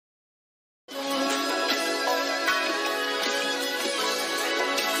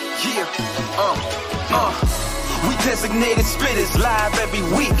Yeah, we designated spitters live every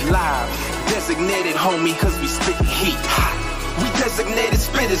week. Live, designated homie, cause we spit heat. We designated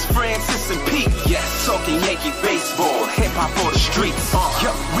spitters, Francis and Pete. Yes, talking Yankee baseball, hip hop for the streets.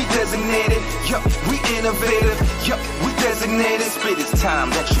 Yup, we designated. Yup, we innovative. Yup, we designated. Spitters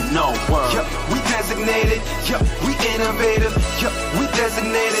time that you know. Yup, we designated. Yup, we innovative. Yup, we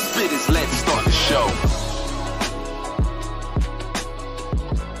designated. Spitters, let's start the show.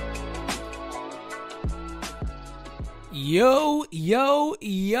 Yo,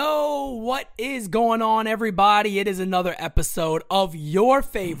 what is going on, everybody? It is another episode of your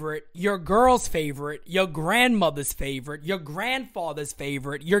favorite, your girl's favorite, your grandmother's favorite, your grandfather's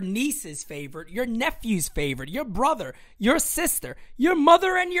favorite, your niece's favorite, your nephew's favorite, your brother, your sister, your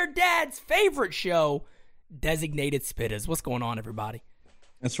mother and your dad's favorite show, Designated Spittaz. What's going on, everybody?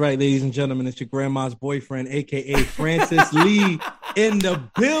 That's right, ladies and gentlemen. It's your grandma's boyfriend, a.k.a. Francis Lee, in the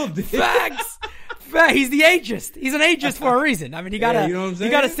building. Facts. He's the ageist. He's an ageist for a reason. I mean, you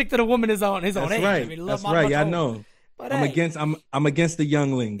gotta stick to the woman his own age. Right. I mean, That's right. Yeah, I know. But I'm against the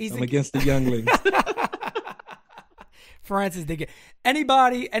younglings. Against the younglings. Francis,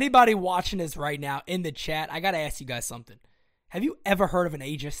 anybody watching this right now in the chat, I gotta ask you guys something. Have you ever heard of an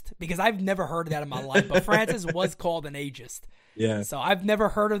ageist? Because I've never heard of that in my life. But Francis was called an ageist. Yeah. So I've never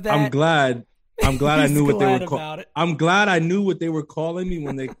heard of that. I'm glad I knew what they were calling. I'm glad I knew what they were calling me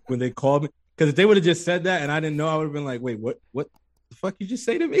when they called me. Because if they would have just said that and I didn't know, I would have been like, wait, what the fuck you just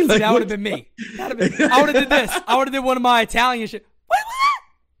say to me? Like, that would have been me. I would have did this. I would have did one of my Italian shit. What is that?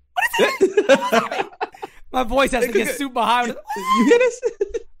 What does that mean? My voice has to get super high. You hear this?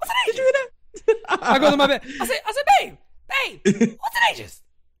 What's an ageist? Did you hear that? I go to my bed. I say, babe, what's an ageist?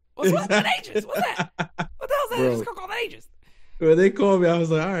 What's an ageist? What's that? What the hell is that? Just go call an ageist. When they called me, I was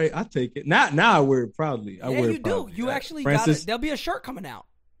like, all right, I'll take it. Now I wear it proudly. You do. You actually Francis, got it. There'll be a shirt coming out.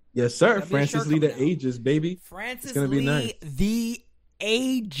 Yes, sir. Francis Lee, the ageist, baby. Francis Lee, nice. The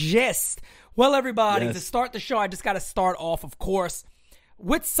ageist. Well, everybody, yes. To start the show, I just got to start off, of course,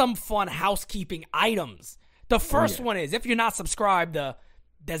 with some fun housekeeping items. The first one is, if you're not subscribed to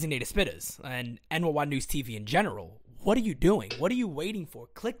Designated Spittaz and NY News TV in general, what are you doing? What are you waiting for?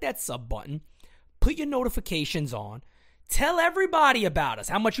 Click that sub button. Put your notifications on. Tell everybody about us,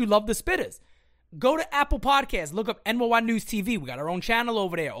 how much you love the Spittaz. Go to Apple Podcasts. Look up NY News TV. We got our own channel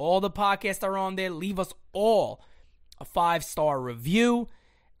over there. All the podcasts are on there. Leave us all a 5-star review.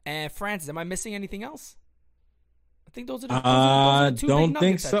 And Francis, am I missing anything else? I think those are the two big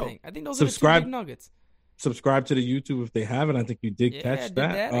nuggets. So. I think those are the two big nuggets. Subscribe to the YouTube if they haven't. I think you did catch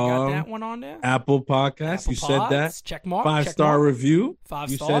that. I got that one on there. Apple Podcasts. You said that. Check mark. 5-star review. 5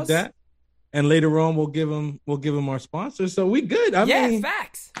 you stars. You said that. And later on, we'll give them our sponsors. So we good. I mean,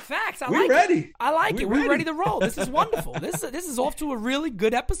 facts. We're ready. I like it. We're ready to roll. This is wonderful. This is off to a really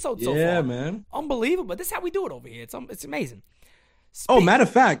good episode so far. Yeah, man. Unbelievable. This is how we do it over here. It's amazing. Matter of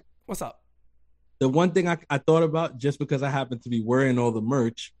fact. What's up? The one thing I thought about, just because I happen to be wearing all the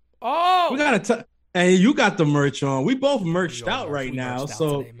merch. Oh. We got to and you got the merch on. We both merched out right now.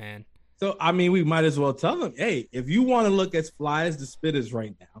 So, today, man. So, I mean, we might as well tell them, hey, if you want to look as fly as the Spittaz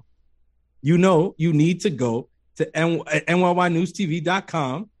right now, you know, you need to go to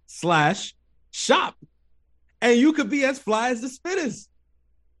nynewstv.com/shop and you could be as fly as the Spittaz.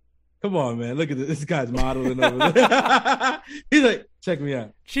 Come on, man. Look at this. This guy's modeling over there. He's like, check me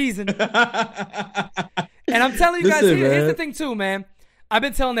out. Cheesing. And I'm telling you guys, here's the thing too, man. I've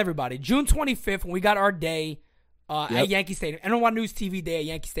been telling everybody, June 25th, when we got our day at Yankee Stadium, NY News TV Day at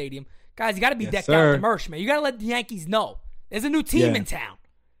Yankee Stadium, guys, you got to be decked out with the merch, man. You got to let the Yankees know. There's a new team in town.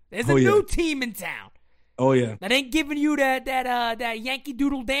 There's a new team in town. Oh, yeah. That ain't giving you that Yankee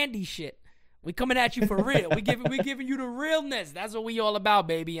Doodle Dandy shit. We coming at you for real. we giving you the realness. That's what we all about,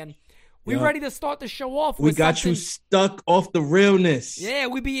 baby. And we ready to start the show off with We got something. You stuck off the realness. Yeah,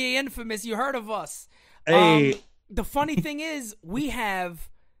 we be infamous. You heard of us. Hey. The funny thing is, we have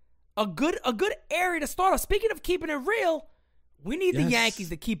a good area to start off. Speaking of keeping it real, we need the Yankees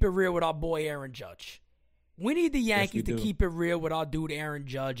to keep it real with our boy Aaron Judge. We need the Yankees to keep it real with our dude Aaron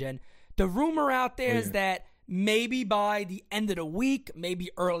Judge. And the rumor out there is that maybe by the end of the week, maybe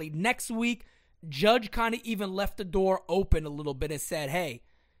early next week, Judge kind of even left the door open a little bit and said, hey,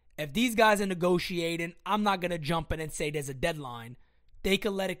 if these guys are negotiating, I'm not going to jump in and say there's a deadline. They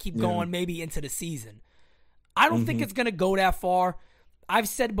could let it keep going maybe into the season. I don't think it's going to go that far. I've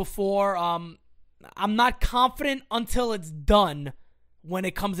said before, I'm not confident until it's done when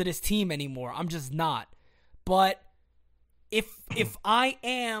it comes to this team anymore. I'm just not. But if I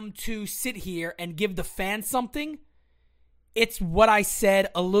am to sit here and give the fans something, it's what I said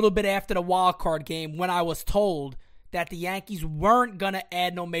a little bit after the wild card game when I was told that the Yankees weren't going to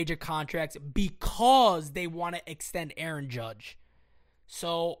add no major contracts because they want to extend Aaron Judge.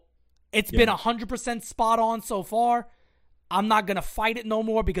 So it's been 100% spot on so far. I'm not going to fight it no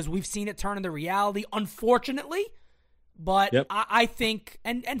more because we've seen it turn into reality, unfortunately. But I think,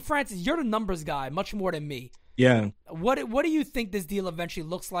 and Francis, you're the numbers guy much more than me. Yeah. What do you think this deal eventually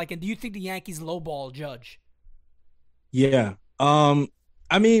looks like? And do you think the Yankees lowball Judge? Yeah.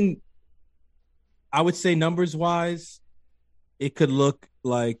 I mean, I would say numbers wise, it could look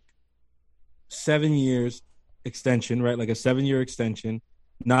like 7 years extension, right? Like a 7-year extension,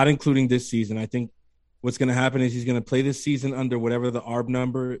 not including this season. I think what's going to happen is he's going to play this season under whatever the ARB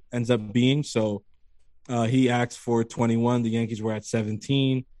number ends up being. So he asked for 21. The Yankees were at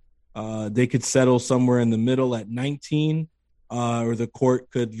 17. They could settle somewhere in the middle at 19, or the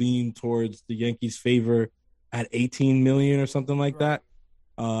court could lean towards the Yankees' favor at 18 million or something like that.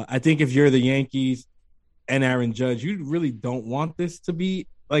 I think if you're the Yankees and Aaron Judge, you really don't want this to be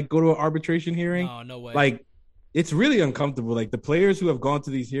like go to an arbitration hearing. No way. Like, it's really uncomfortable. Like, the players who have gone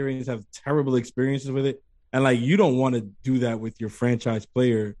to these hearings have terrible experiences with it. And like, you don't want to do that with your franchise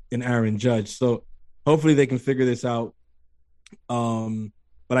player in Aaron Judge. So hopefully they can figure this out.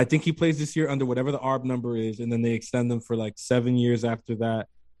 But I think he plays this year under whatever the ARB number is. And then they extend them for like 7 years after that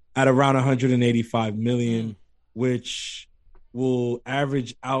at around 185 million, which will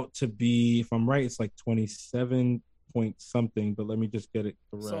average out to be, if I'm right, it's like 27 point something, but let me just get it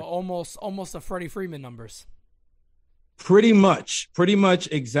correct. So almost a Freddie Freeman numbers. Pretty much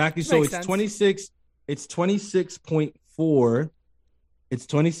exactly. So Makes it's sense. 26. It's 26.4. It's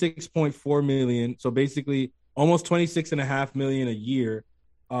 26.4 million. So basically almost 26.5 million a year.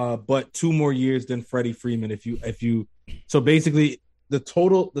 But 2 more years than Freddie Freeman. If you so basically the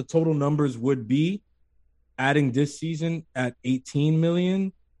total numbers would be, adding this season at 18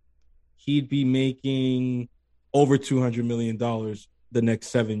 million, he'd be making over $200 million the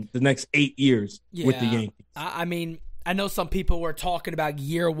next 8 years with the Yankees. I mean, I know some people were talking about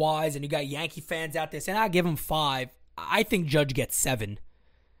year-wise, and you got Yankee fans out there saying, I give him 5. I think Judge gets 7.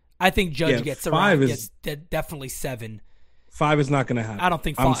 I think Judge gets definitely 7. 5 is not going to happen. I don't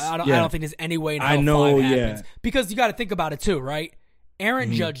think 5. I don't think there's any way in hell 5 happens. Because you got to think about it too, right?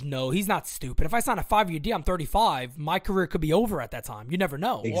 Aaron Judge, no, he's not stupid. If I sign a 5-year deal, I'm 35. My career could be over at that time. You never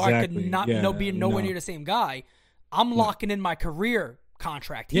know. Exactly. Or I could not be nowhere near the same guy. I'm locking in my career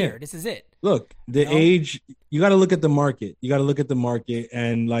contract here. This is it. Look, age, you got to look at the market.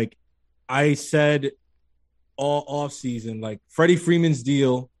 And like I said all off season, like Freddie Freeman's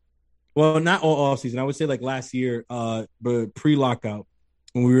deal, well, not all off season. I would say like last year, but pre-lockout,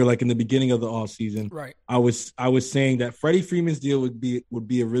 when we were like in the beginning of the off season, right? I was saying that Freddie Freeman's deal would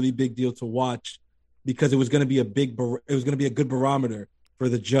be a really big deal to watch because it was going to be a good barometer for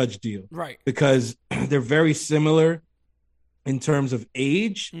the Judge deal, right? Because they're very similar in terms of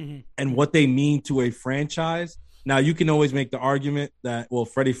age and what they mean to a franchise. Now, you can always make the argument that, well,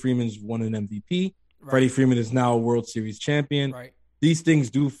 Freddie Freeman's won an MVP. Right. Freddie Freeman is now a World Series champion. Right. These things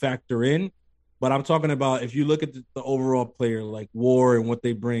do factor in. But I'm talking about if you look at the overall player, like WAR and what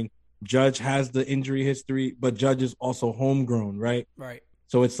they bring, Judge has the injury history, but Judge is also homegrown, right? Right.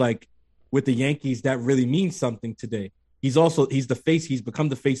 So it's like with the Yankees, that really means something today. He's the face. He's become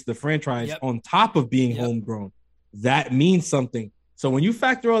the face of the franchise on top of being homegrown. That means something. So when you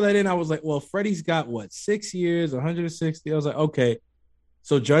factor all that in, I was like, well, Freddie's got 6 years, 160. I was like, okay.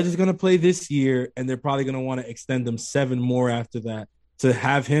 So Judge is going to play this year, and they're probably going to want to extend them 7 more after that to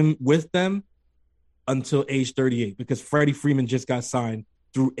have him with them until age 38, because Freddie Freeman just got signed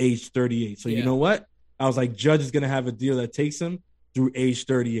through age 38. So you know what? I was like, Judge is going to have a deal that takes him through age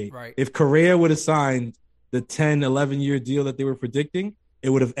 38. Right. If Correa would have signed the 10, 11-year deal that they were predicting, it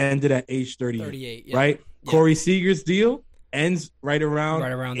would have ended at age 38. Right? Yeah. Corey Seager's deal ends right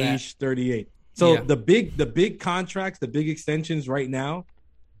around age 38. So the big contracts, the big extensions right now,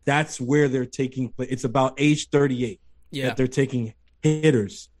 that's where they're taking place. It's about age 38 that they're taking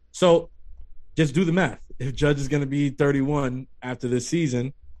hitters. So just do the math. If Judge is going to be 31 after this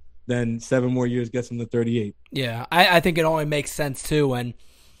season, then 7 more years gets him to 38. Yeah, I think it only makes sense too. And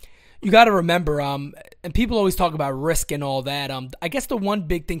you got to remember, and people always talk about risk and all that. I guess the one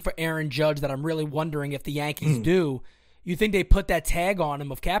big thing for Aaron Judge that I'm really wondering if the Yankees do, you think they put that tag on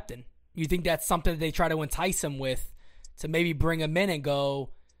him of captain? You think that's something that they try to entice him with to maybe bring him in and go,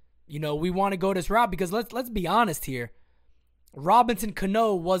 we want to go this route? Because let's be honest here. Robinson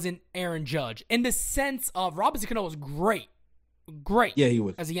Cano wasn't Aaron Judge in the sense of Robinson Cano was great. Yeah, he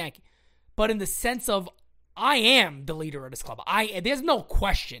was as a Yankee, but in the sense of I am the leader of this club. There's no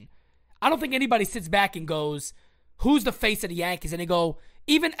question. I don't think anybody sits back and goes, "Who's the face of the Yankees?" And they go,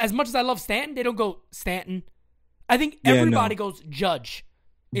 even as much as I love Stanton, they don't go Stanton. I think everybody goes Judge.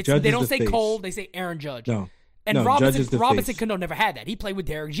 They don't say face. Cole, they say Aaron Judge. No. And Robinson face. Cano never had that. He played with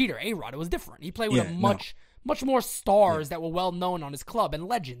Derek Jeter. A-Rod, it was different. He played with much more stars that were well known on his club and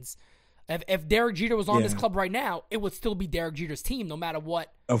legends. If Derek Jeter was on this club right now, it would still be Derek Jeter's team, no matter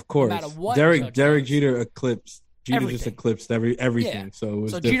what. Of course, no matter what Derek Jeter eclipsed. Everything. Just eclipsed everything. Yeah. So it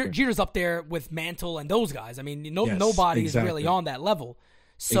was different. Jeter's up there with Mantle and those guys. I mean, nobody is really on that level.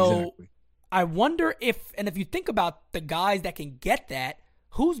 So I wonder if you think about the guys that can get that,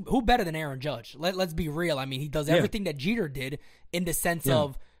 who better than Aaron Judge? Let's be real. I mean, he does everything that Jeter did in the sense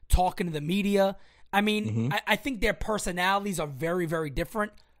of talking to the media. I mean, I think their personalities are very, very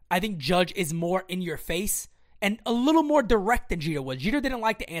different. I think Judge is more in your face and a little more direct than Jeter was. Jeter didn't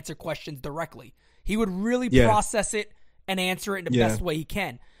like to answer questions directly. He would really process it and answer it in the best way he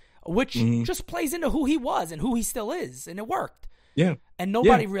can, which just plays into who he was and who he still is, and it worked. Yeah. And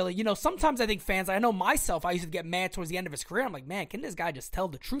nobody really, sometimes I think fans, I know myself, I used to get mad towards the end of his career. I'm like, man, can this guy just tell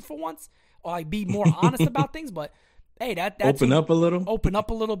the truth for once? Or like be more honest about things? But hey, that's open up a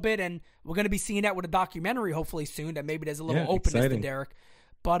little bit, and we're going to be seeing that with a documentary hopefully soon, that maybe there's a little openness to Derek.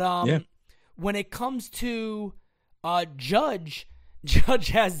 But when it comes to Judge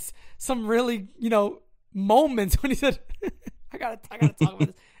has some really, moments when he said, I gotta talk about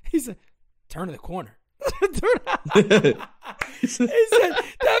this. He said, turn to the corner. He said,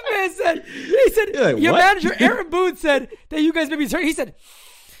 like, your manager Aaron Boone said that you guys may be turning. He said,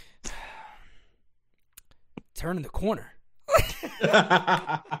 turn in the corner.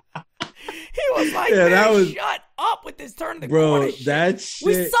 He was like, shut up with this turn in the corner shit. That shit,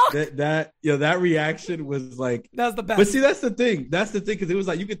 we suck. That reaction was like, that was the best. But see, that's the thing, because it was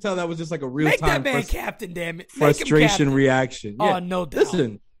like, you could tell that was just like a real Make time that man captain, damn it. Frustration reaction. Oh, no doubt.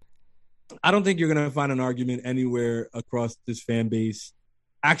 Listen, I don't think you're gonna find an argument anywhere across this fan base.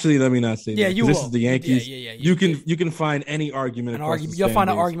 Actually, let me not say that. Yeah, you will. This is the Yankees. Yeah. You can find any argument. You'll find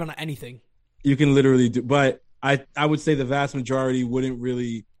an argument on anything. You can literally do, but I would say the vast majority wouldn't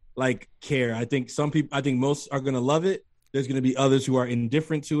really care. I think most are gonna love it. There's gonna be others who are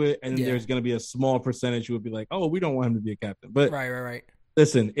indifferent to it, and then there's gonna be a small percentage who would be like, "Oh, we don't want him to be a captain." But right.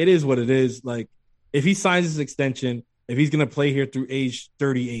 Listen, it is what it is. Like, if he signs his extension, if he's gonna play here through age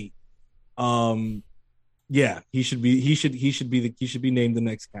 38. He should be named the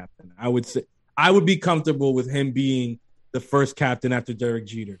next captain. I would say I would be comfortable with him being the first captain after Derek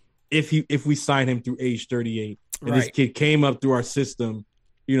Jeter if we sign him through age 38. And this kid came up through our system,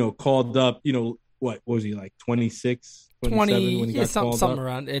 called up, what was he, like 26, 27 when he got called something up?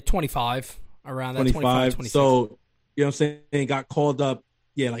 Around 25, around that 25. 26. So, you know what I'm saying, got called up,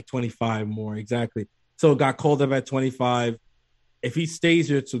 like 25 more exactly. So got called up at 25. If he stays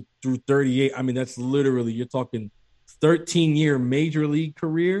here through 38, I mean, that's literally, you're talking 13-year major league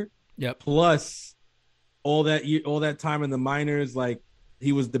career. Yep. Plus all that time in the minors, like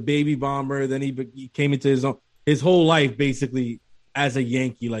he was the baby bomber. Then he came into his whole life basically as a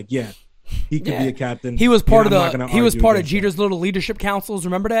Yankee. Like, he could be a captain. He was part of Jeter's little leadership councils.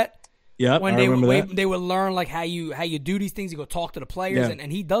 Remember that? Yeah, when they would learn like how you do these things. You go talk to the players,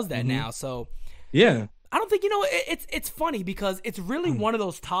 and he does that now. So I don't think, it's funny because it's really one of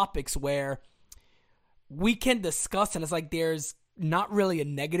those topics where we can discuss, and it's like there's not really a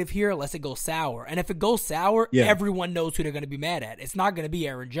negative here unless it goes sour. And if it goes sour, everyone knows who they're going to be mad at. It's not going to be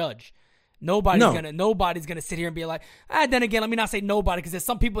Aaron Judge. Nobody's gonna sit here and be like, then again, let me not say nobody, because there's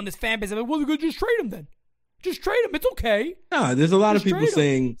some people in this fan base that are like, well, they're going to just trade him then. Just trade him. It's okay. No, there's a lot of people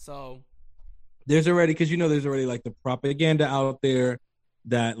saying, so there's already, because there's already like the propaganda out there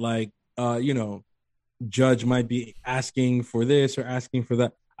that Judge might be asking for this or asking for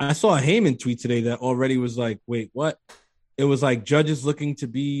that. I saw a Heyman tweet today that already was like, wait, what? It was like Judge is looking to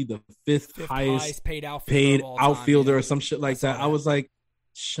be the fifth highest paid outfielder or some shit like that. I was like,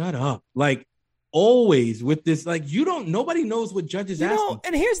 shut up. Like, always with this, like, nobody knows what Judge is asking for.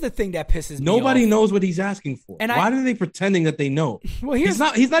 And here's the thing that pisses me Nobody off. knows what he's asking for. And why are they pretending that they know? Well, he's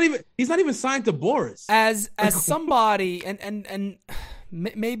not even signed to Boris. As somebody, and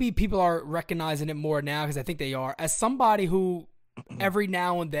maybe people are recognizing it more now because I think they are. As somebody who every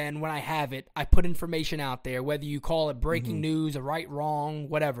now and then when I have it, I put information out there, whether you call it breaking news or right, wrong,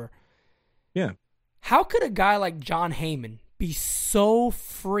 whatever. Yeah. How could a guy like John Heyman be so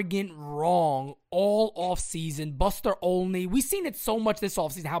friggin' wrong all offseason? Buster Olney. We've seen it so much this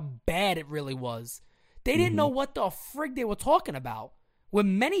offseason, how bad it really was. They didn't know what the frig they were talking about with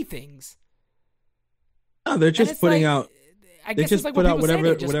many things. No, they're just putting out. I guess just it's like put what out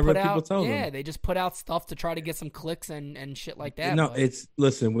people whatever people tell them. Yeah, they just put out stuff to try to get some clicks and shit like that. No,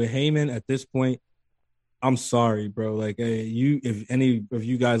 listen, with Heyman at this point, I'm sorry, bro. Like, hey, if any of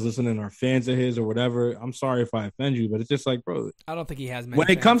you guys listening are fans of his or whatever, I'm sorry if I offend you, but it's just like, bro. I don't think he has many when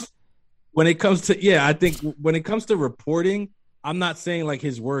it fans. comes to yeah, I think when it comes to reporting, I'm not saying like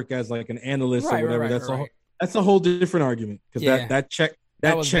his work as like an analyst or whatever. That's a whole different argument because that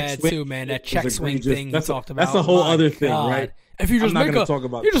was check bad swing too, man. That check swing thing we talked about. That's a whole other thing, right? If you just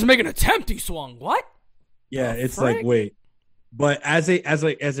you just make an attempt, he swung. What? Yeah, it's like wait, but as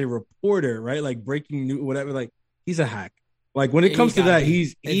a reporter, right? Like breaking news, whatever. Like he's a hack. Like when it comes to that,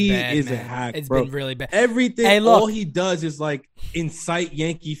 he is a hack. It's bro. Been really bad. Everything. Hey, all he does is like incite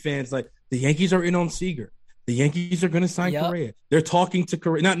Yankee fans. Like the Yankees are in on Seager. The Yankees are going to sign Correa. They're talking to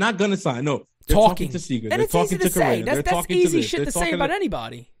Correa. Not going to sign. No, they're talking to Seager. And they're it's talking easy to Correa. say. That's easy shit to say about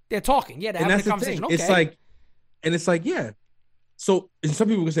anybody. They're talking. Yeah, they're having a conversation. Okay. It's like, yeah. So, and some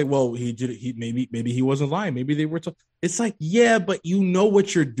people can say, well, he maybe he wasn't lying. Maybe they were talking. It's like, yeah, but you know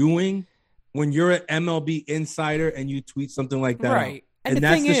what you're doing when you're an MLB insider and you tweet something like that. Right. And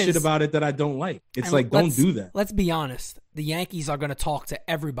that's the shit about it that I don't like. It's like, don't do that. Let's be honest. The Yankees are going to talk to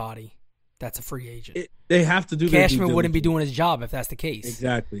everybody that's a free agent. They have to do that. Cashman wouldn't be doing his job if that's the case.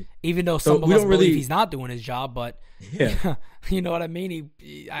 Exactly. Even though some of us believe he's not doing his job, but you know what I mean?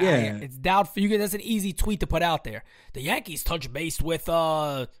 It's doubtful. That's an easy tweet to put out there. The Yankees touched base with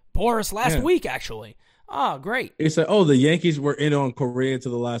Boris last week, actually. Oh, great. It's like, the Yankees were in on Correa to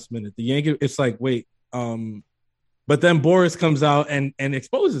the last minute. The Yankees, it's like, wait, but then Boris comes out and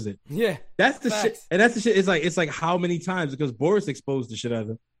exposes it. Yeah. That's the shit. And that's the shit. It's like how many times? Because Boris exposed the shit out of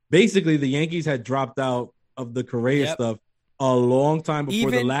him. Basically, the Yankees had dropped out of the Correa stuff a long time before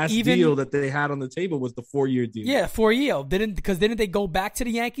the last deal that they had on the table was the 4-year deal. Yeah, 4-year. Didn't they go back to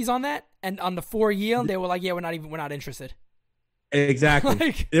the Yankees on that? And on the 4-year, they were like, yeah, we're not interested.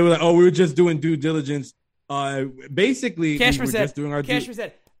 Exactly. They were like, we were just doing due diligence. Basically, Cashman we were just doing our Cashman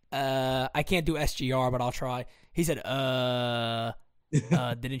said, I can't do SGR, but I'll try. He said,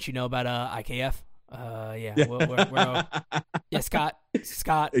 didn't you know about IKF? Yeah. We're yeah, Scott.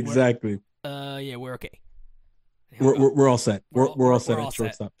 Exactly. We're okay. We're all set. We're all set at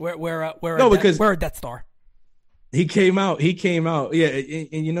shortstop. We're a Death Star. He came out. Yeah,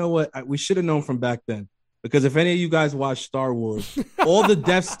 and you know what? We should have known from back then. Because if any of you guys watch Star Wars, all the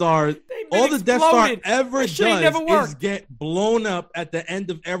Death Star ever does is get blown up at the end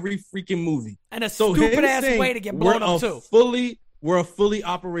of every freaking movie. And a stupid ass way to get blown up too. We're a fully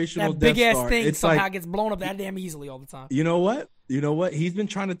operational Death Star. That big ass thing somehow gets blown up that damn easily all the time. You know what? He's been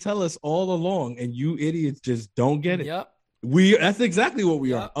trying to tell us all along, and you idiots just don't get it. Yep. That's exactly what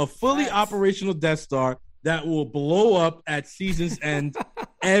we are. A fully operational Death Star that will blow up at season's end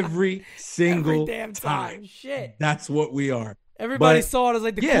every single damn time. Shit. That's what we are. Everybody saw it as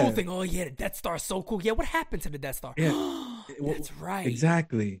like the cool thing. Oh, yeah, the Death Star is so cool. Yeah, what happened to the Death Star? Yeah. That's right.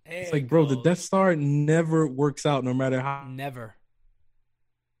 Exactly. It's like, bro, the Death Star never works out no matter how.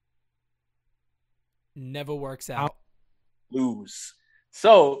 Never works out. Lose.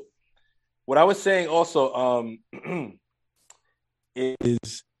 So, what I was saying also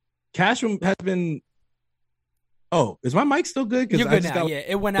is Cashman has been. Oh, is my mic still good? You're good now. Yeah,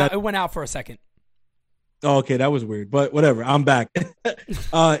 it went out. It went out for a second. Oh, okay, that was weird, but whatever. I'm back.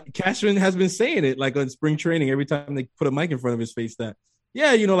 Cashman has been saying it like on spring training every time they put a mic in front of his face. That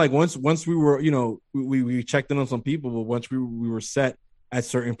like once we were, we checked in on some people, but once we were set at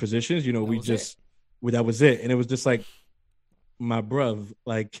certain positions, that was it, and it was just like, my bruv,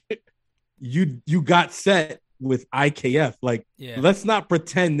 like you got set with IKF. Like, let's not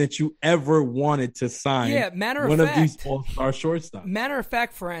pretend that you ever wanted to sign one of these all-star shortstops. Matter of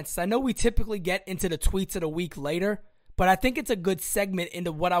fact, Francis, I know we typically get into the tweets of the week later, but I think it's a good segment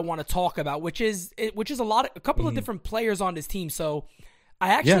into what I want to talk about, which is a couple of different players on this team. So I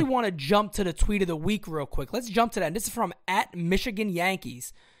actually want to jump to the tweet of the week real quick. Let's jump to that. And this is from @Michigan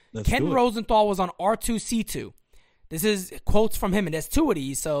Yankees. Ken Rosenthal was on R2C2. This is quotes from him, and there's two of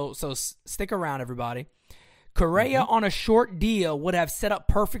these, so stick around, everybody. Correa on a short deal would have set up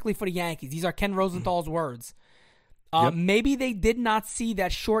perfectly for the Yankees. These are Ken Rosenthal's words. Maybe they did not see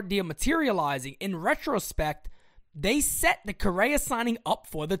that short deal materializing. In retrospect, they set the Correa signing up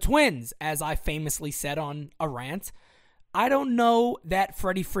for the Twins, as I famously said on a rant. I don't know that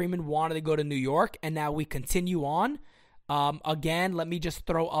Freddie Freeman wanted to go to New York, and now we continue on. Again, let me just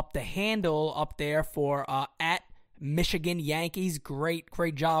throw up the handle up there for @Michigan Yankees. Great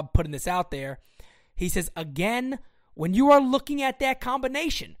job putting this out there. He says, again, when you are looking at that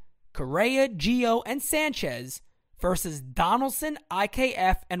combination, Correa, Gio, and Sanchez versus Donaldson,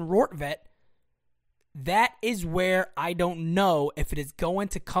 IKF, and Rortvet, that is where I don't know if it is going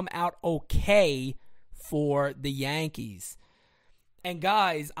to come out okay for the Yankees. And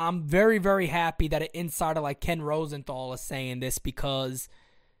guys, I'm very, very happy that an insider like Ken Rosenthal is saying this because,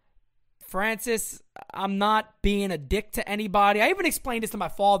 Francis, I'm not being a dick to anybody. I even explained this to my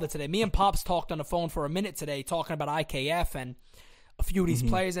father today. Me and Pops talked on the phone for a minute today talking about IKF and a few of these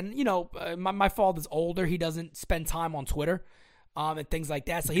players. And, my father's older. He doesn't spend time on Twitter and things like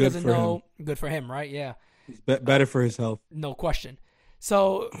that. So he doesn't know. Good for him, right? Yeah. Better for his health. No question.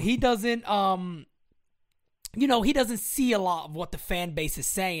 So he doesn't, he doesn't see a lot of what the fan base is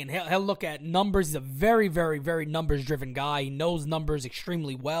saying. He'll look at numbers. He's a very, very, very numbers-driven guy. He knows numbers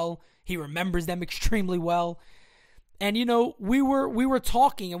extremely well. He remembers them extremely well. And, we were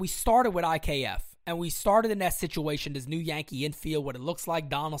talking, and we started with IKF. And we started in that situation, this new Yankee infield, what it looks like,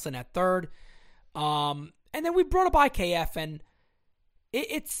 Donaldson at third. And then we brought up IKF, and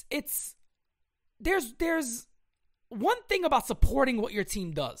there's one thing about supporting what your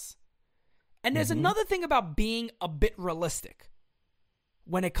team does. And there's another thing about being a bit realistic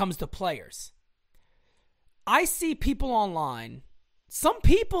when it comes to players. I see people online, some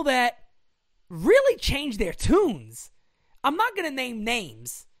people that really change their tunes. I'm not going to name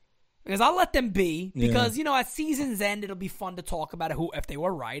names because I'll let them be because, at season's end, it'll be fun to talk about if they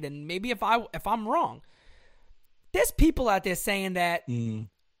were right and maybe if I'm wrong. There's people out there saying that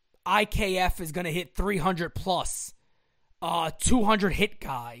IKF is going to hit 300 plus, 200 hit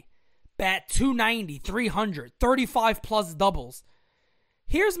guy, bat 290, 300, 35 plus doubles.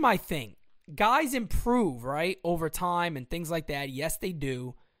 Here's my thing. Guys improve, right, over time and things like that. Yes, they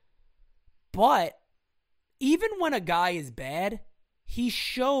do. But even when a guy is bad, he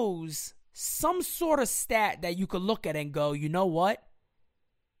shows some sort of stat that you could look at and go, you know what?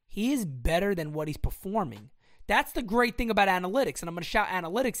 He is better than what he's performing. That's the great thing about analytics, and I'm going to shout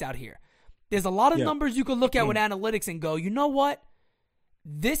analytics out here. There's a lot of numbers you could look at with analytics and go, you know what?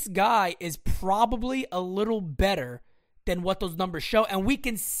 This guy is probably a little better than what those numbers show, and we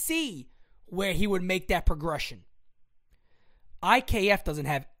can see where he would make that progression. IKF doesn't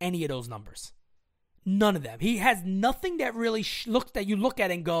have any of those numbers. None of them. He has nothing that really looks that you look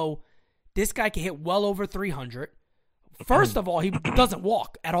at and go, this guy can hit well over 300. First of all, he doesn't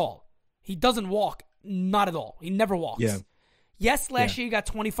walk at all. He doesn't walk, not at all. He never walks. Yeah. Yes, last year he got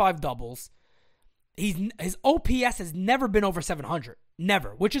 25 doubles. His OPS has never been over 700.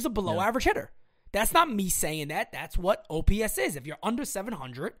 Never, which is a below-average hitter. That's not me saying that. That's what OPS is. If you're under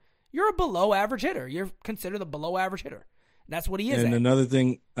 700, you're a below-average hitter. You're considered a below-average hitter. That's what he is. And another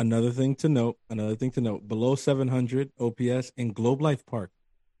thing to note, below 700 OPS in Globe Life Park.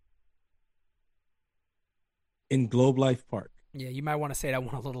 In Globe Life Park. Yeah, you might want to say that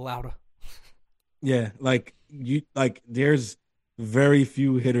one a little louder. Yeah, there's very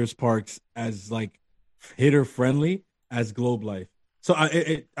few hitters parks as hitter friendly as Globe Life. So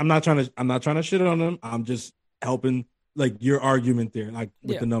I'm not trying to shit on them. I'm just helping your argument there,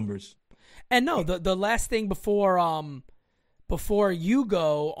 with the numbers. And no, the last thing before you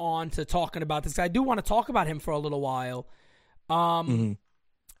go on to talking about this, I do want to talk about him for a little while.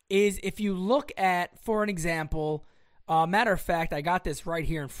 Is if you look at, for an example, matter of fact, I got this right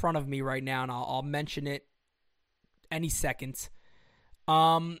here in front of me right now, and I'll mention it any second.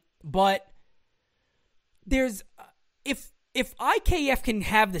 But there's if IKF can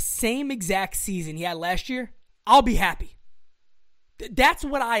have the same exact season he had last year, I'll be happy. That's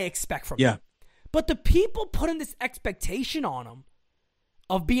what I expect from him. But the people putting this expectation on him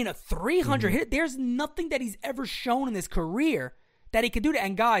of being a 300 hitter, there's nothing that he's ever shown in his career that he could do that.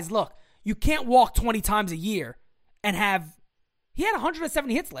 And guys, look, you can't walk 20 times a year and he had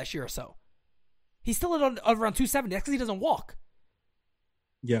 170 hits last year or so. He's still at around 270. That's because he doesn't walk.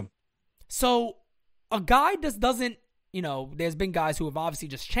 Yeah. So a guy just doesn't, there's been guys who have obviously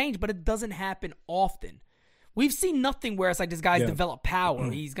just changed, but it doesn't happen often. We've seen nothing where it's like this guy's developed power.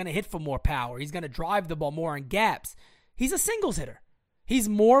 He's going to hit for more power. He's going to drive the ball more in gaps. He's a singles hitter. He's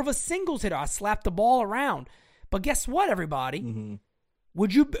more of a singles hitter. I slap the ball around. But guess what, everybody?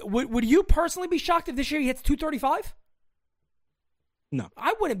 Would you personally be shocked if this year he hits 235? No.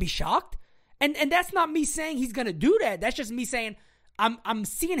 I wouldn't be shocked. And that's not me saying he's going to do that. That's just me saying I'm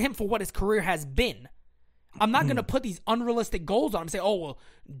seeing him for what his career has been. I'm not going to put these unrealistic goals on him and say, oh, well,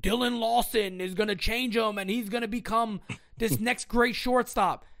 Dylan Lawson is going to change him and he's going to become this next great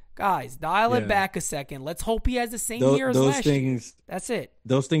shortstop. Guys, dial it back a second. Let's hope he has the same year as last year. That's it.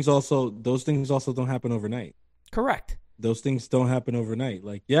 Those things also don't happen overnight. Correct. Those things don't happen overnight.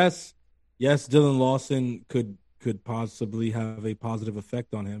 Yes, Dylan Lawson could possibly have a positive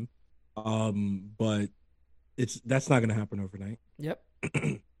effect on him. But that's not going to happen overnight. Yep.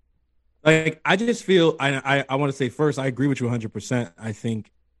 I just feel I want to say first, I agree with you 100%. I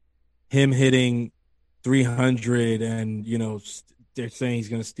think him hitting 300 and they're saying he's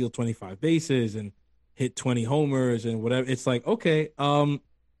going to steal 25 bases and hit 20 homers and whatever. It's like, okay,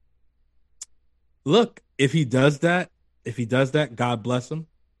 look, if he does that, God bless him.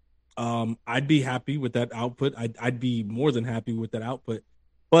 I'd be happy with that output. I'd be more than happy with that output.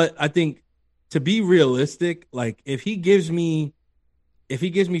 But I think to be realistic, like if he gives me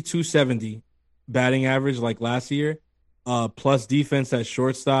 270 batting average like last year, plus defense at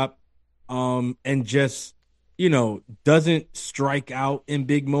shortstop, and just, doesn't strike out in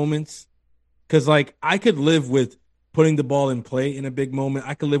big moments. Because, like, I could live with putting the ball in play in a big moment.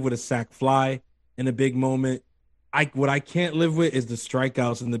 I could live with a sac fly in a big moment. What I can't live with is the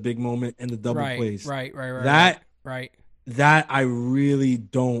strikeouts in the big moment and the double plays. Right. That I really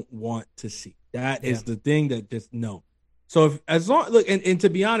don't want to see. That is the thing that just no. So if as long look and to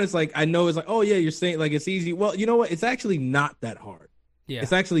be honest, like I know it's like, oh yeah, you're saying like it's easy. Well, you know what? It's actually not that hard. Yeah.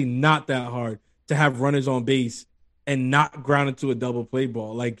 It's actually not that hard to have runners on base and not ground into a double play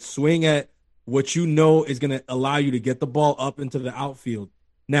ball. Like swing at what you know is going to allow you to get the ball up into the outfield.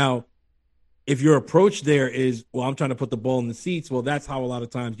 Now, if your approach there is, well, I'm trying to put the ball in the seats, well, that's how a lot of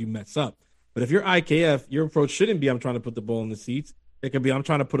times you mess up. But if you're IKF, your approach shouldn't be I'm trying to put the ball in the seats. It could be I'm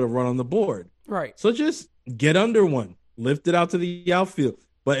trying to put a run on the board. Right. So just get under one, lift it out to the outfield.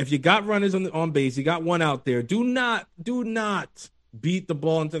 But if you got runners on base, you got one out there, do not beat the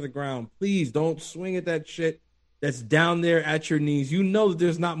ball into the ground. Please don't swing at that shit that's down there at your knees. You know that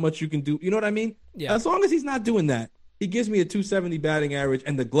there's not much you can do. You know what I mean? Yeah. As long as he's not doing that, he gives me a 270 batting average,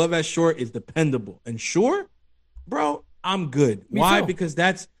 and the glove at short is dependable. And sure, bro, I'm good. Me Why? too. Because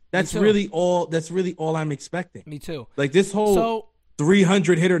that's really all I'm expecting. Me too. Like this whole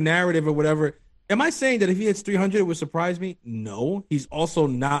 300 hitter narrative or whatever. Am I saying that if he hits 300 it would surprise me? No. He's also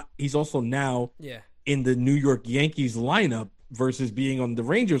now in the New York Yankees lineup versus being on the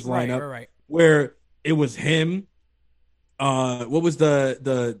Rangers lineup right. where it was him. What was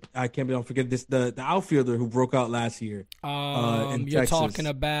the outfielder who broke out last year? In you're Texas. talking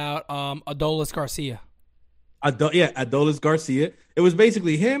about Adolis Garcia. Adolis Garcia. It was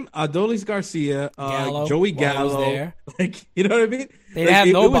basically him, Adolis Garcia, Joey Gallo. Was there. Like, you know what I mean? They didn't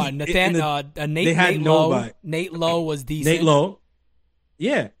have nobody. Nate Lowe was decent. Nate Lowe.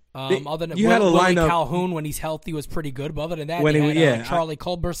 Yeah. Other than you had a Willie lineup. Calhoun when he's healthy was pretty good, but other than that, Charlie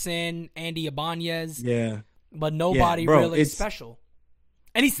Culberson, Andy Ibanez. Yeah. But nobody really special.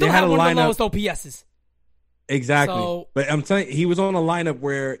 And he still had one of the lowest OPSs. Exactly. So, but I'm telling you, he was on a lineup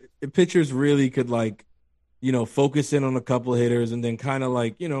where the pitchers really could, like, focus in on a couple of hitters and then kind of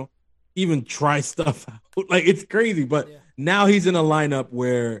like, even try stuff out. Like, it's crazy. But now he's in a lineup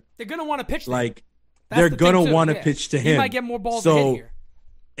where they're going to want to pitch to like, they're going to want to pitch to him. He might get more balls to hit here.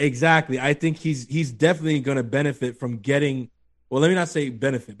 Exactly. I think he's definitely going to benefit from getting, well, let me not say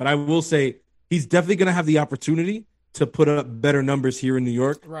benefit, but I will say he's definitely going to have the opportunity to put up better numbers here in New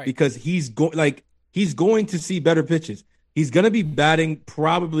York because he's going to see better pitches. He's going to be batting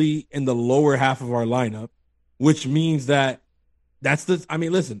probably in the lower half of our lineup, which means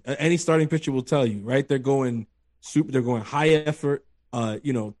listen, any starting pitcher will tell you, right? They're going high effort,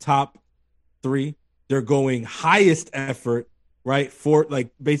 top three. They're going highest effort, right? For like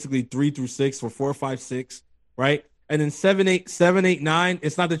basically 3 through 6 for 4, 5, 6, right? And then 7, 8, 9.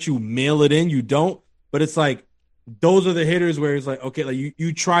 It's not that you mail it in, you don't, but it's like those are the hitters where it's like, okay, like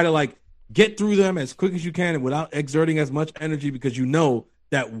you try to like get through them as quick as you can and without exerting as much energy because you know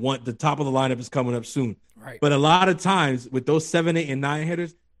that the top of the lineup is coming up soon. Right. But a lot of times with those 7, 8, and 9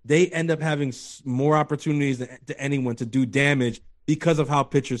 hitters, they end up having more opportunities than to anyone to do damage because of how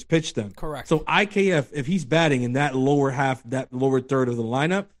pitchers pitch them. Correct. So IKF, if he's batting in that lower half, that lower third of the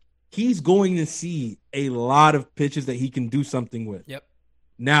lineup, he's going to see a lot of pitches that he can do something with. Yep.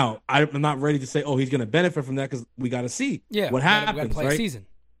 Now, I'm not ready to say, he's going to benefit from that because we got to see what happens, we gotta play right? Season.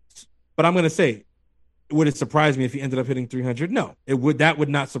 But I'm going to say, would it surprise me if he ended up hitting 300? No, it would. That would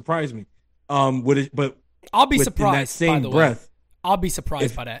not surprise me. Would it? But I'll be surprised. In that same breath, I'll be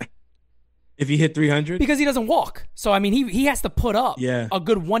surprised by that. If he hit 300, because he doesn't walk. So I mean, he has to put up a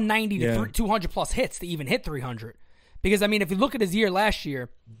good 190 to 200 plus hits to even hit 300. Because I mean, if you look at his year last year,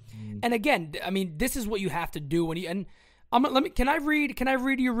 and again, I mean, this is what you have to do when you and Can I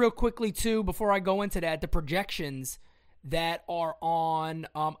read you real quickly too before I go into that, the projections that are on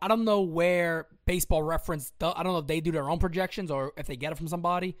I don't know where Baseball Reference I don't know if they do their own projections or if they get it from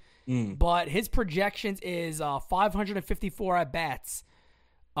somebody. But his projections is 554 at bats.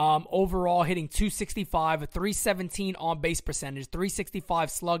 Overall hitting 265, a 317 on base percentage,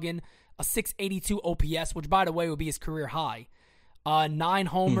 365 slugging, a 682 OPS, which by the way would be his career high. 9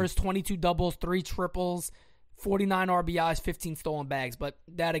 homers, 22 doubles, 3 triples, 49 RBIs, 15 stolen bags. But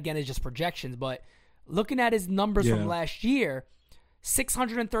that again is just projections. But looking at his numbers from last year,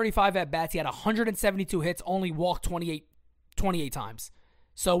 635 at-bats. He had 172 hits, only walked 28 times.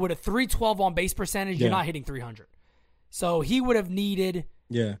 So with a 312 on-base percentage, you're not hitting 300. So he would have needed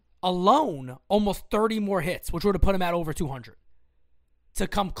alone almost 30 more hits, which would have put him at over 200 to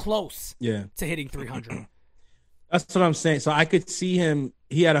come close to hitting 300. That's what I'm saying. So I could see him.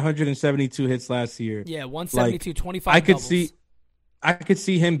 He had 172 hits last year. Yeah, 172, 25 doubles. I could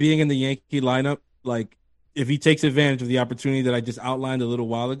see him being in the Yankee lineup, like, if he takes advantage of the opportunity that I just outlined a little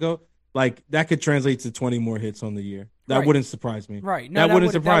while ago, like, that could translate to 20 more hits on the year. That wouldn't surprise me. Right. No, that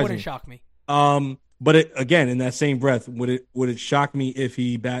wouldn't shock me. But again, in that same breath, would it shock me if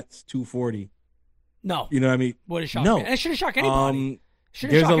he bats 240? No. You know what I mean? Would it shock me? And it shouldn't shock anybody.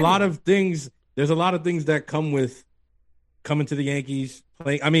 There's a lot of things that come with coming to the Yankees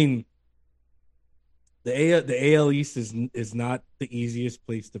playing. I mean, the AL East is not the easiest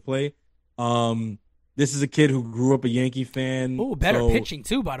place to play. This is a kid who grew up a Yankee fan. Oh, better pitching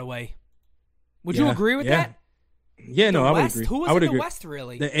too, by the way. Would you agree with that? Yeah, no, I would agree. Who was in the West,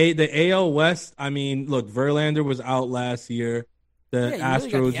 really? The AL West, I mean, look, Verlander was out last year. The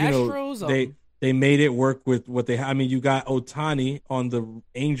Astros, they made it work with what they had. I mean, you got Ohtani on the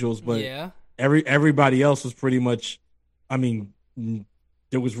Angels, but everybody else was pretty much, I mean,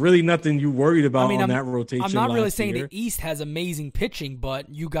 there was really nothing you worried about on that rotation. I'm not really saying the East has amazing pitching, but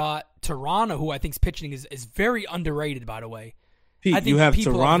you got Toronto, who I think's pitching is very underrated, by the way. Pete, I think you have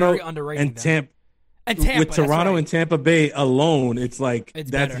Toronto and Tampa. With Toronto and Tampa Bay alone, it's like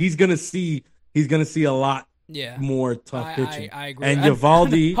he's gonna see a lot more tough pitching. I agree. And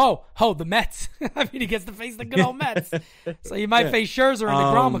Eovaldi, the Mets. I mean, he gets to face the good old Mets, so you might face Scherzer and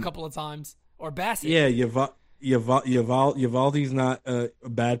DeGrom a couple of times, or Bassett. Yeah, Eovaldi's not a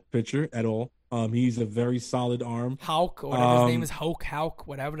bad pitcher at all. He's a very solid arm. Houck, or whatever his name is, Houck,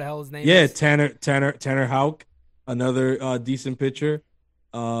 whatever the hell his name is. Yeah, Tanner Houck, another decent pitcher.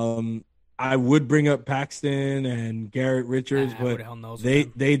 I would bring up Paxton and Garrett Richards, but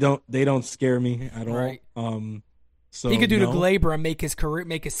they don't scare me at all. Right. So he could do the Glaber and make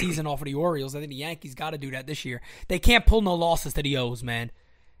his season off of the Orioles. I think the Yankees got to do that this year. They can't pull no losses to the O's, man.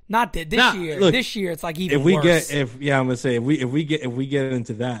 Not this year. Look, this year it's like even worse. I'm gonna say if we get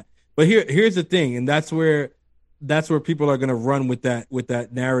into that. But here's the thing, and that's where people are gonna run with that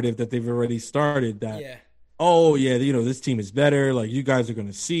narrative that they've already started. This team is better. Like, you guys are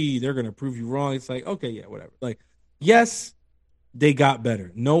gonna see, they're gonna prove you wrong. It's like, okay, yeah, whatever. Like, yes, they got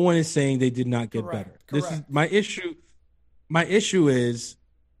better. No one is saying they did not get better. Correct. This is my issue. My issue is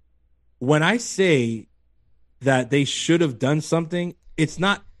when I say that they should have done something, it's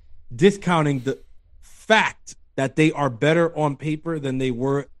not discounting the fact that they are better on paper than they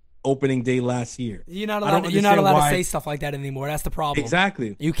were opening day last year. You're not allowed to say stuff like that anymore. That's the problem.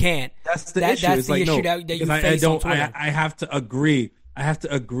 Exactly. You can't. That's the issue. That's the issue that you face on Twitter. I have to agree. I have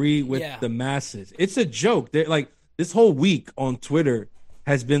to agree with the masses. It's a joke. They're like, this whole week on Twitter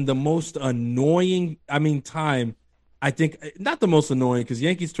has been the most annoying, time. I think not the most annoying, because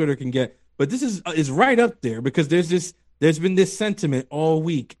Yankees Twitter can get, but this is right up there, because there's been this sentiment all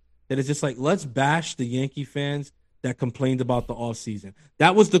week that is just like, let's bash the Yankee fans that complained about the offseason.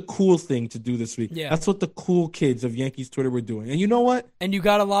 That was the cool thing to do this week. Yeah. That's what the cool kids of Yankees Twitter were doing. And you know what? And you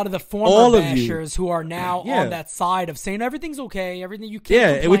got a lot of the former bashers who are now on that side of saying everything you can't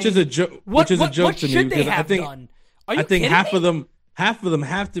complain. Which is a joke. Which is a joke to me, because I think half of them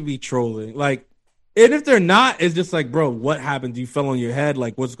have to be trolling. Like, and if they're not, it's just like, bro, what happened? You fell on your head?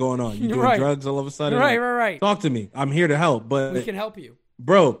 Like, what's going on? You doing drugs all of a sudden? Right. Talk to me. I'm here to help. But we can help you,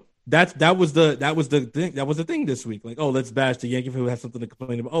 bro. That was the thing this week. Like, oh, let's bash the Yankee fan who has something to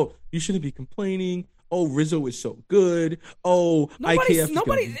complain about. Oh, you shouldn't be complaining. Oh, Rizzo is so good. Oh, IKF is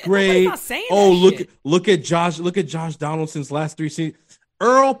gonna be great. Not saying that look at Josh Donaldson's last 3 seasons.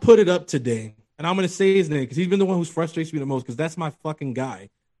 Earl put it up today, and I'm gonna say his name because he's been the one who's frustrates me the most, because that's my fucking guy.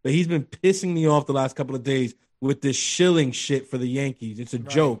 But he's been pissing me off the last couple of days with this shilling shit for the Yankees. It's a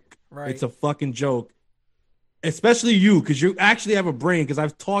joke. Right. It's a fucking joke. Especially you, because you actually have a brain, because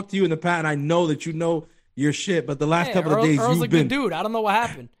I've talked to you in the past, and I know that you know your shit, but the last couple of days Earl's a good dude. I don't know what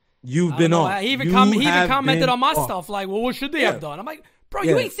happened. You've been on. He even commented on my stuff, like, well, what should they have done? I'm like, bro,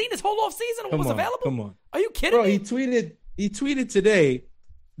 you ain't seen this whole off season. What was available? Come on. Are you kidding me? He tweeted today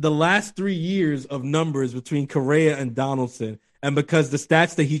the last 3 years of numbers between Correa and Donaldson, and because the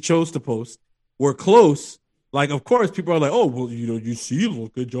stats that he chose to post were close, like, of course, people are like, oh, well, you see,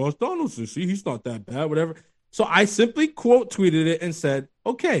 look at Josh Donaldson. See, he's not that bad, whatever. So I simply quote tweeted it and said,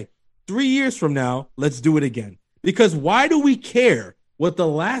 okay, 3 years from now, let's do it again. Because why do we care what the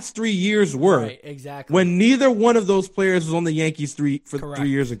last 3 years were exactly. when neither one of those players was on the Yankees 3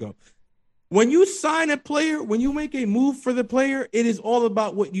 years ago? when you sign a player, when you make a move for the player, it is all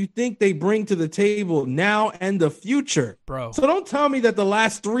about what you think they bring to the table now and the future. Bro. So don't tell me that the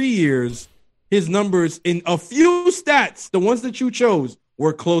last 3 years, his numbers in a few stats, the ones that you chose,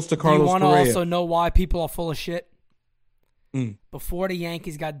 were close to Carlos Correa. You want to also know why people are full of shit? Before the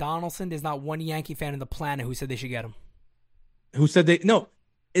Yankees got Donaldson, there's not one Yankee fan on the planet who said they should get him. Who said they? No.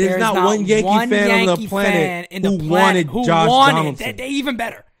 There's not one Yankee fan on the planet who wanted Josh Donaldson. They even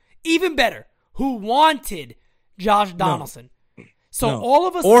better. Even better. Who wanted Josh Donaldson. No. So all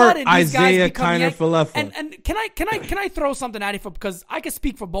of a sudden, these Isaiah guys become Kiner-Falefa. And can I throw something at you because I can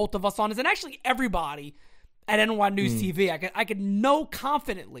speak for both of us on this, and actually everybody at NY News TV. I could know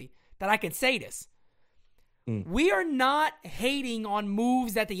confidently that I can say this. We are not hating on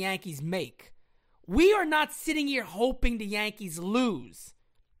moves that the Yankees make. We are not sitting here hoping the Yankees lose.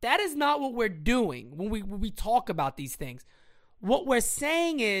 That is not what we're doing when we talk about these things. What we're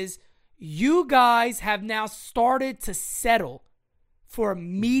saying is you guys have now started to settle for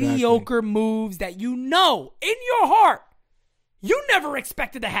mediocre moves that you know in your heart you never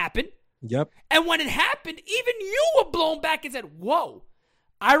expected to happen. Yep. And when it happened, even you were blown back and said, whoa.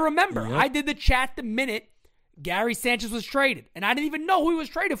 I remember I did the chat the minute Gary Sanchez was traded, and I didn't even know who he was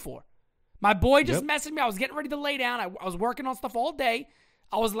traded for. My boy just messaged me. I was getting ready to lay down. I was working on stuff all day.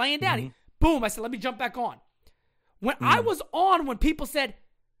 I was laying down. Boom. I said, let me jump back on. When I was on, when people said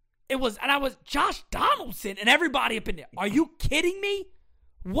it was, and I was Josh Donaldson and everybody up in there. Are you kidding me?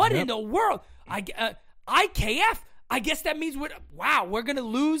 What in the world? IKF. I guess that means we're going to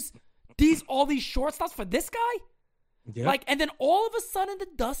lose all these shortstops for this guy? Yep. And then all of a sudden the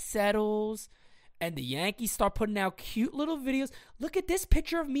dust settles and the Yankees start putting out cute little videos. Look at this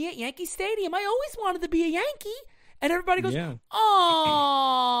picture of me at Yankee Stadium. I always wanted to be a Yankee. And everybody goes,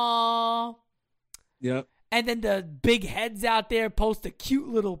 "Aww." Yep. And then the big heads out there post the cute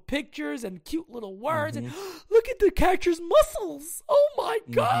little pictures and cute little words. And look at the catcher's muscles. Oh, my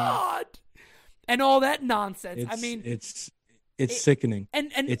God. And all that nonsense. It's sickening.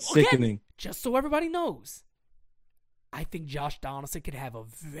 And it's again, sickening. Just so everybody knows, I think Josh Donaldson could have a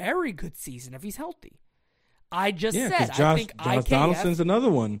very good season if he's healthy. I just said, I think Josh Donaldson's another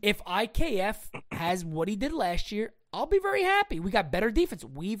one. If IKF has what he did last year, I'll be very happy. We got better defense.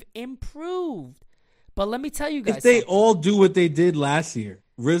 We've improved. But let me tell you guys, if they all do what they did last year,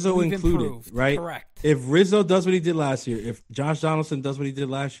 Rizzo included, improved, right? Correct. If Rizzo does what he did last year, if Josh Donaldson does what he did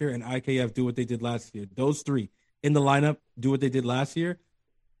last year, and IKF do what they did last year, those three in the lineup do what they did last year,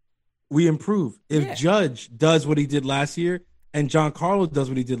 we improve. If Judge does what he did last year and Giancarlo does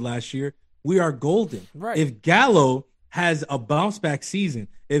what he did last year, we are golden. Right. If Gallo has a bounce back season,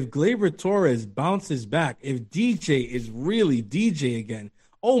 if Gleyber Torres bounces back, if DJ is really DJ again,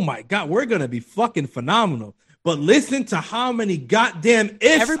 oh my God, we're going to be fucking phenomenal. But listen to how many goddamn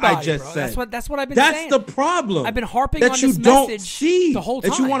ifs I just said. That's what I've been saying. That's the problem. I've been harping that on you this don't message see, the whole time.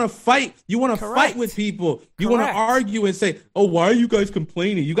 that you want to fight. You want to fight with people. You want to argue and say, oh, why are you guys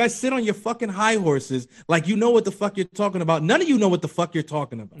complaining? You guys sit on your fucking high horses like you know what the fuck you're talking about. None of you know what the fuck you're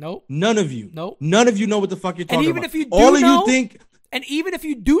talking about. Nope. None of you. Nope. None of you know what the fuck you're talking about. And even if you do all of know, you think. And even if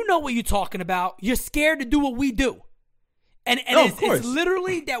you do know what you're talking about, you're scared to do what we do. And it's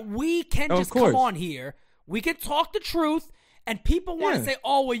literally that we can just come on here. We can talk the truth, and people want to say,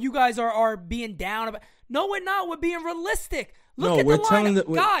 "Oh, well, you guys are being down about." No, we're not. We're being realistic. Look at the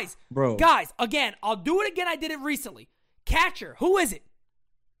lineup, guys. Again, I'll do it again. I did it recently. Catcher, who is it?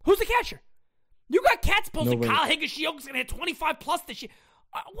 Who's the catcher? You got cats posting. Kyle Higashioka's gonna hit 25 plus this year.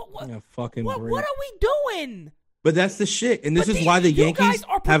 What are we doing? But that's the shit, and this is why the Yankees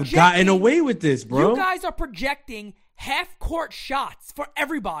have gotten away with this, bro. You guys are projecting half-court shots for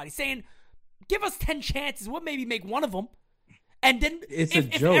everybody, saying, give us 10 chances. We'll maybe make one of them. And then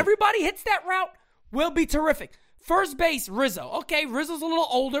if everybody hits that route, we'll be terrific. First base, Rizzo. Okay, Rizzo's a little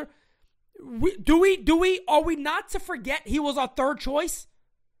older. Are we not to forget he was our third choice?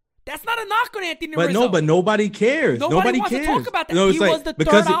 That's not a knock on Anthony Rizzo. But nobody cares. Nobody wants cares. to talk about that. He was the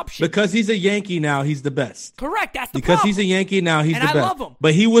third option. Because he's a Yankee now, he's the best. Correct. That's the problem. Because he's a Yankee now, he's the best. And I love him.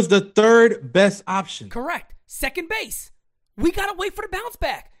 But he was the third best option. Correct. Second base. We got to wait for the bounce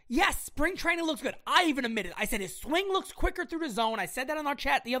back. Yes, spring training looks good. I even admitted. I said his swing looks quicker through the zone. I said that in our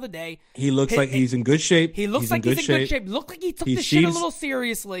chat the other day. He looks like he's in good shape. He looks like he's in good shape. Looked like he took this shit a little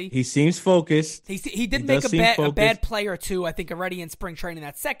seriously. He seems focused. He did make a bad play or two, I think, already in spring training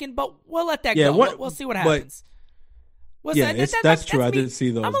that second, but we'll let that go. We'll see what happens. That's true. I didn't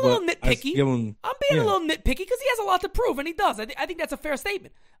see those. I'm a little nitpicky. I'm being a little nitpicky because he has a lot to prove, and he does. I think that's a fair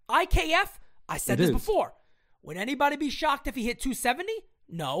statement. IKF, I said this before. Would anybody be shocked if he hit 270?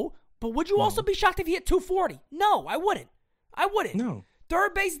 No. But would you also be shocked if he hit 240? No, I wouldn't. No.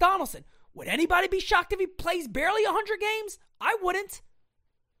 Third base, Donaldson. Would anybody be shocked if he plays barely 100 games? I wouldn't.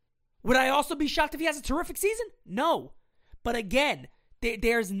 Would I also be shocked if he has a terrific season? No. But again,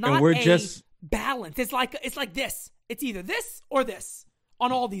 there's not balance. It's like this. It's either this or this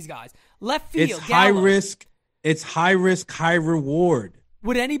on all these guys. Left field, it's high risk. It's high risk, high reward.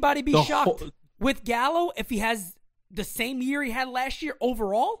 Would anybody be shocked with Gallo if he has the same year he had last year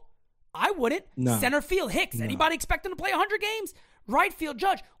overall? I wouldn't. No. Center field, Hicks. No. Anybody expect him to play 100 games? Right field,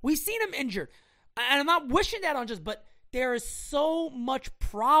 Judge. We've seen him injured. And I'm not wishing that on Judge, but there is so much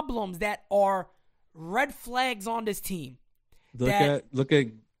problems that are red flags on this team. Look at.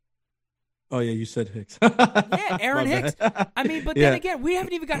 Oh yeah, you said Hicks. Yeah, Aaron Hicks. I mean, but then again, we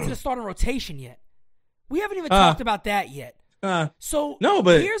haven't even got to the starting rotation yet. We haven't even talked about that yet. So no,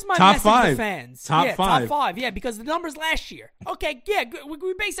 but here's my top message five. to fans. Top five. Yeah, because the numbers last year. Okay, yeah,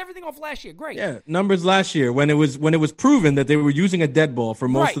 we base everything off last year. Great. Yeah, numbers last year when it was proven that they were using a dead ball for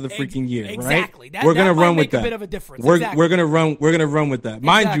most of the freaking year. Exactly. Right? We're gonna run with that. A bit of a difference. We're gonna run with that.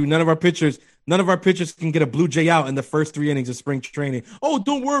 Mind Exactly. you, none of our pitchers can get a Blue Jay out in the first 3 innings of spring training. Oh,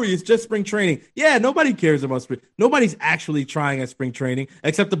 don't worry, it's just spring training. Yeah, nobody cares about spring. Nobody's actually trying at spring training,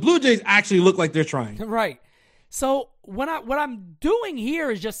 except the Blue Jays actually look like they're trying. Right. So what I'm doing here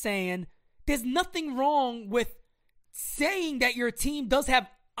is just saying there's nothing wrong with saying that your team does have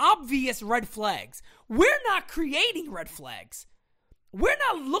obvious red flags. We're not creating red flags. We're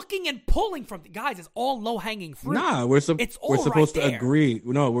not looking and pulling from guys. It's all low hanging fruit. Nah, we're supposed to agree.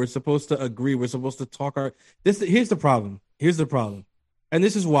 No, we're supposed to agree. We're supposed to talk here's the problem. And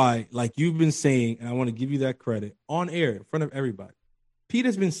this is why, like you've been saying, and I want to give you that credit on air in front of everybody. Pete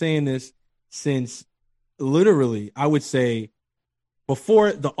has been saying this since literally, I would say,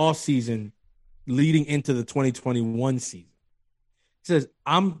 before the off season leading into the 2021 season. He says,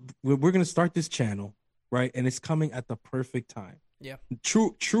 we're going to start this channel, right? And it's coming at the perfect time. Yeah.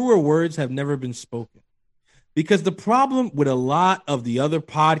 Truer words have never been spoken. Because the problem with a lot of the other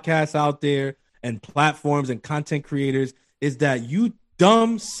podcasts out there and platforms and content creators is that you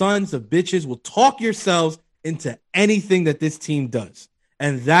dumb sons of bitches will talk yourselves into anything that this team does.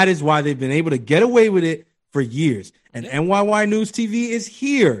 And that is why they've been able to get away with it for years. And NYY News TV is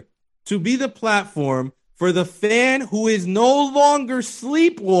here to be the platform for the fan who is no longer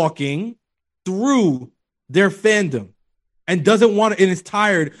sleepwalking through their fandom and doesn't want to, and is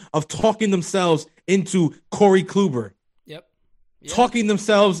tired of talking themselves into Corey Kluber. Yep. Talking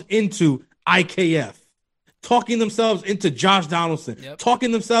themselves into IKF. Talking themselves into Josh Donaldson. Yep.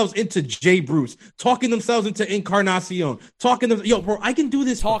 Talking themselves into Jay Bruce. Talking themselves into Encarnacion. Bro, I can do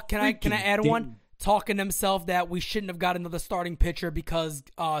this. Can I add one? Talking himself that we shouldn't have got another starting pitcher because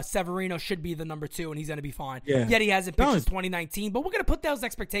Severino should be the number 2 and he's going to be fine. Yeah. Yet he hasn't pitched since 2019, but we're going to put those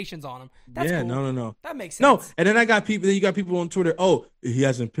expectations on him. That's cool. No. That makes sense. No, and then you got people on Twitter, oh, he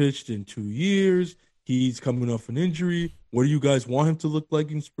hasn't pitched in 2 years. He's coming off an injury. What do you guys want him to look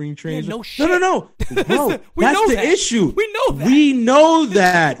like in spring training? Yeah, no shit. No. Bro, that's the issue. We know that. We know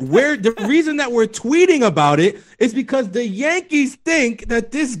that. The reason that we're tweeting about it is because the Yankees think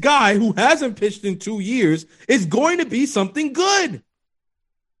that this guy who hasn't pitched in 2 years is going to be something good.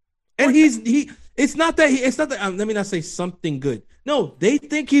 And it's not that let me not say something good. No, they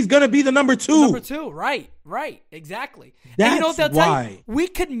think he's going to be the number 2. Number 2, right, exactly. That's and you know what they'll why. tell you? We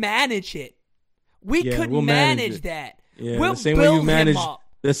could manage it. We'll manage that. Yeah, we'll the same build way you manage, him up.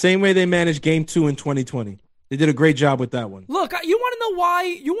 the same way they managed Game 2 in 2020. They did a great job with that one. Look, you want to know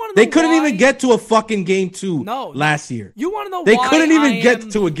why? They couldn't even get to a fucking Game 2 last year. You want to know they why? They couldn't even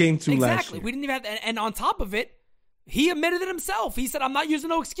get to a Game 2 last year. Exactly. We didn't even have, and on top of it, he admitted it himself. He said, I'm not using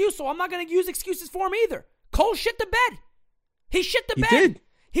no excuse, so I'm not going to use excuses for him either. Cole shit the bed. He shit the bed. Did.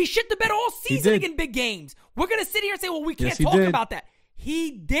 He shit the bed all season in big games. We're going to sit here and say, well, we can't talk about that.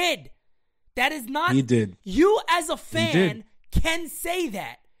 He did. That is not. He did. You as a fan can say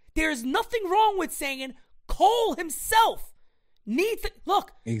that. There's nothing wrong with saying Cole himself needs to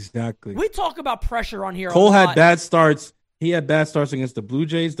look. Exactly. We talk about pressure on here. Cole had bad starts. He had bad starts against the Blue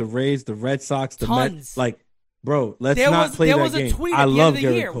Jays, the Rays, the Red Sox, the Mets. Like, bro, let's not play that game. There was a tweet I at the love end of the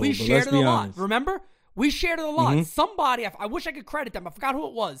Garrett year. Cole, we shared it a lot. Honest. Remember? We shared it a lot. Mm-hmm. Somebody, I wish I could credit them. I forgot who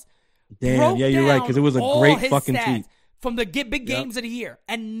it was. Damn, yeah, you're right, because it was a great fucking tweet. From the big games of the year,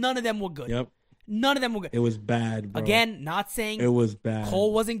 and none of them were good. Yep. None of them were good. It was bad, bro. Again, not saying it was bad.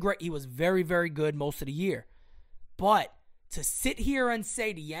 Cole wasn't great. He was very, very good most of the year. But to sit here and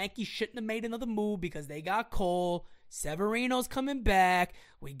say the Yankees shouldn't have made another move because they got Cole, Severino's coming back,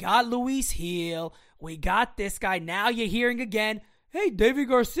 we got Luis Gil, we got this guy. Now you're hearing again, hey, David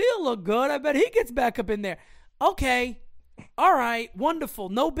Garcia looked good. I bet he gets back up in there. Okay. All right. Wonderful.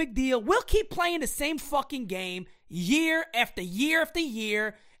 No big deal. We'll keep playing the same fucking game year after year after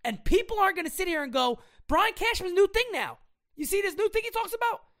year. And people aren't going to sit here and go, Brian Cashman's new thing now. You see this new thing he talks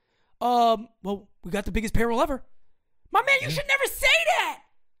about? Well, we got the biggest payroll ever. My man, you should never say that.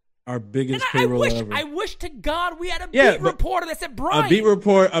 Our biggest payroll ever. I wish to God we had a beat reporter that said Brian. A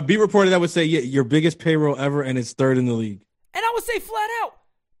beat reporter that would say, yeah, your biggest payroll ever, and it's third in the league. And I would say flat out,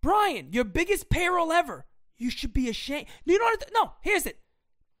 Brian, your biggest payroll ever. You should be ashamed. You know what? No, here's it.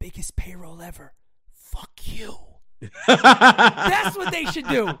 Biggest payroll ever. Fuck you. That's what they should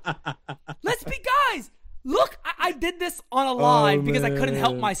do. Let's be guys. Look, I did this on a live because I couldn't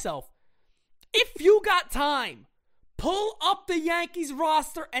help myself. If you got time, pull up the Yankees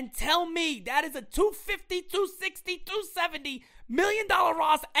roster and tell me that is a $250, $260, $270 million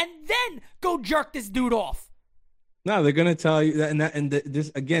roster, and then go jerk this dude off. No, they're gonna tell you that,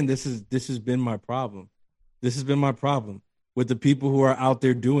 this again. This has been my problem. This has been my problem with the people who are out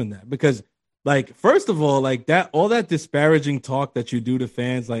there doing that. Because, like, first of all, like all that disparaging talk that you do to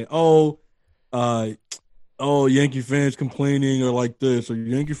fans, like, Yankee fans complaining or like this, or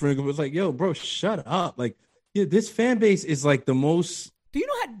Yankee fans, it's like, yo, bro, shut up. Like, yeah, this fan base is like the most. Do you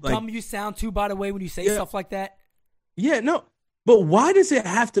know how dumb you sound too, by the way, when you say stuff like that? Yeah, no. But why does it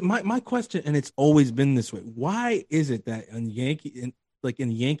have to? My question, and it's always been this way. Why is it that in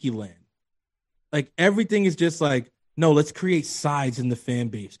Yankee land, like everything is just like, no, let's create sides in the fan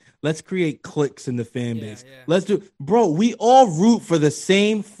base. Let's create cliques in the fan base. Yeah. Let's do, bro. We all root for the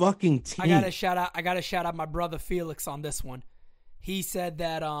same fucking team. I gotta shout out my brother Felix on this one. He said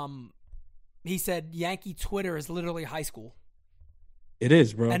that Yankee Twitter is literally high school. It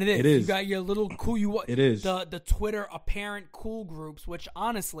is, bro. And it is. It is. You got your little cool. It is the Twitter apparent cool groups, which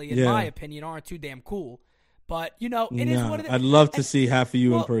honestly, in my opinion, aren't too damn cool. But it is what it is. I'd love to see half of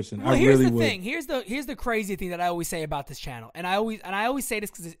you in person. I really would. Here's the crazy thing that I always say about this channel, and I always say this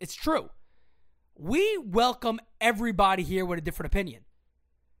because it's true. We welcome everybody here with a different opinion.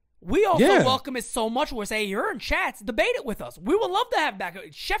 We also welcome it so much. We're saying, you're in chats, debate it with us. We would love to have back.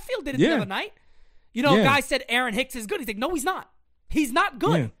 Sheffield did it the other night. Guy said Aaron Hicks is good. He's like, no, he's not. He's not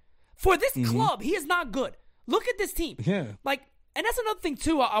good. Yeah. For this club, he is not good. Look at this team. Yeah. And that's another thing,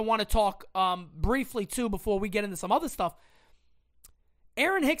 too, I want to talk briefly, too, before we get into some other stuff.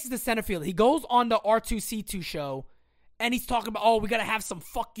 Aaron Hicks is the center fielder. He goes on the R2C2 show, and he's talking about, we got to have some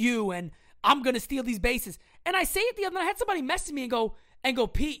fuck you, and I'm going to steal these bases. And I say it the other night. I had somebody message me and go,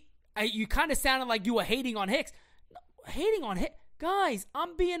 Pete, you kind of sounded like you were hating on Hicks. Hating on Hicks? Guys,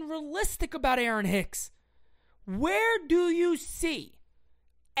 I'm being realistic about Aaron Hicks. Where do you see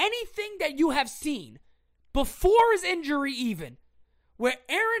anything that you have seen before his injury even where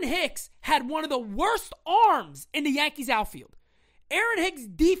Aaron Hicks had one of the worst arms in the Yankees outfield? Aaron Hicks'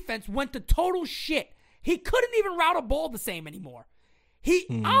 defense went to total shit. He couldn't even route a ball the same anymore. He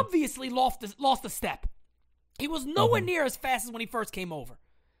obviously lost a step. He was nowhere near as fast as when he first came over.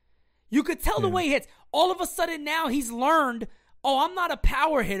 You could tell the way he hits. All of a sudden now he's learned, I'm not a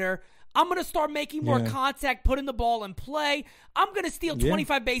power hitter. I'm going to start making more contact, putting the ball in play. I'm going to steal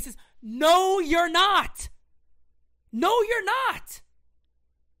 25 bases. No, you're not. No, you're not.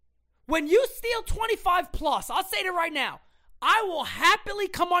 When you steal 25 plus, I'll say it right now, I will happily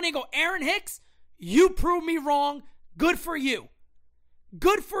come on and go, Aaron Hicks, you proved me wrong. Good for you.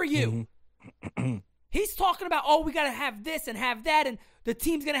 Good for you. Mm-hmm. He's talking about, we got to have this and have that, and the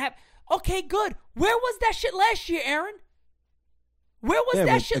team's going to have. Okay, good. Where was that shit last year, Aaron? Where was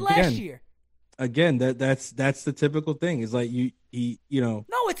that shit last year? Again, that's the typical thing. It's like you know.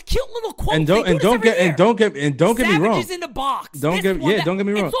 No, it's cute little quotes. And don't get me wrong. Savages in the box. Don't get me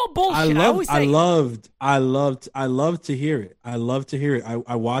wrong. It's all bullshit. I love to hear it. I love to hear it.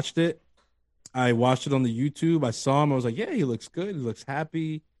 I watched it. I watched it on the YouTube. I saw him. I was like, yeah, he looks good. He looks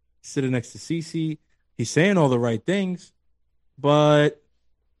happy. Sitting next to CeCe. He's saying all the right things. But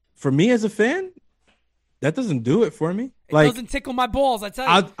for me as a fan, that doesn't do it for me. It doesn't tickle my balls. I tell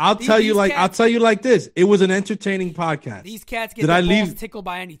you. I'll tell you like this. It was an entertaining podcast. These cats get their balls tickled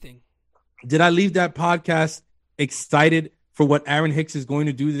by anything. Did I leave that podcast excited for what Aaron Hicks is going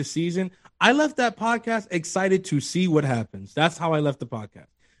to do this season? I left that podcast excited to see what happens. That's how I left the podcast.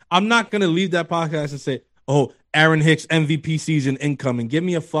 I'm not going to leave that podcast and say, Aaron Hicks MVP season incoming. Give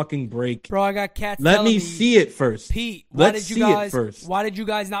me a fucking break. Bro, I got cats Let me see it first. Pete, why did you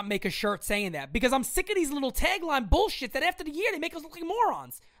guys not make a shirt saying that? Because I'm sick of these little tagline bullshit that after the year they make us look like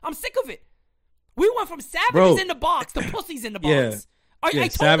morons. I'm sick of it. We went from savages in the box to pussies in the box. I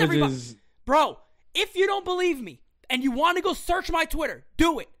told everybody. Bro, if you don't believe me and you want to go search my Twitter,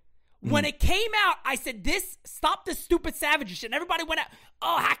 do it. When it came out, I said, stop this stupid savage shit. And everybody went out,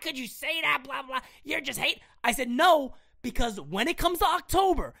 how could you say that, blah, blah. You're just hate. I said, no, because when it comes to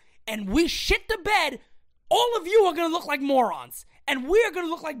October and we shit the bed, all of you are going to look like morons. And we are going to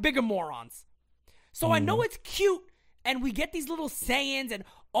look like bigger morons. So I know it's cute, and we get these little sayings, and,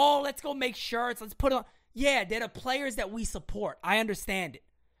 let's go make shirts. Let's put on. Yeah, they're the players that we support. I understand it.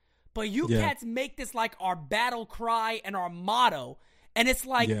 But you cats make this like our battle cry and our motto. And it's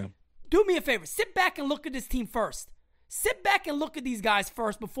like, do me a favor. Sit back and look at this team first. Sit back and look at these guys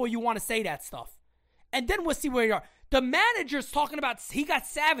first before you want to say that stuff. And then we'll see where you are. The manager's talking about he got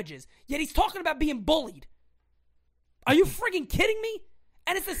savages, yet he's talking about being bullied. Are you friggin' kidding me?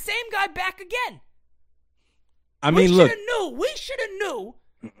 And it's the same guy back again. We should have knew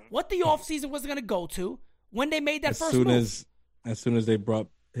what the offseason was going to go to when they made that first move. As soon as they brought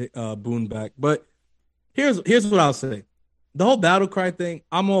Boone back. But here's what I'll say. The whole battle cry thing,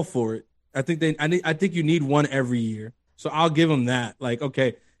 I'm all for it. I think you need one every year. So I'll give them that. Like,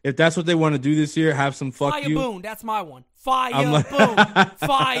 okay, if that's what they want to do this year, have some fuck Fire you. Boone, that's my one. Boone.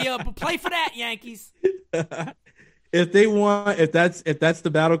 Fire. Play for that, Yankees. If that's the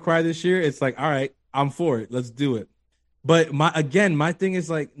battle cry this year, it's like, all right, I'm for it. Let's do it. But my thing is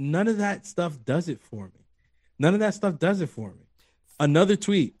like, none of that stuff does it for me. Another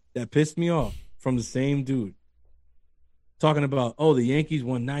tweet that pissed me off from the same dude talking about, the Yankees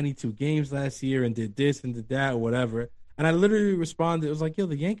won 92 games last year and did this and did that or whatever. And I literally responded, it was like,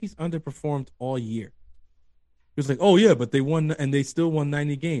 the Yankees underperformed all year. He was like, oh yeah, but they won and they still won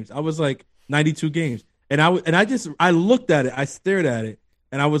 90 games. I was like, 92 games. And I looked at it, I stared at it,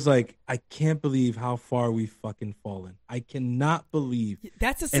 and I was like, I can't believe how far we've fucking fallen. I cannot believe.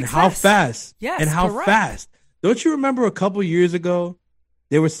 That's a success. And how fast. Yes, and how correct. fast. Don't you remember a couple years ago,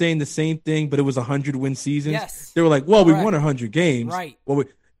 they were saying the same thing, but it was 100-win seasons? Yes. They were like, well, we won 100 games. Right. Well,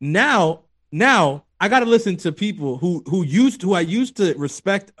 now I got to listen to people who I used to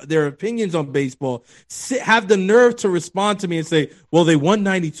respect their opinions on baseball, have the nerve to respond to me and say, well, they won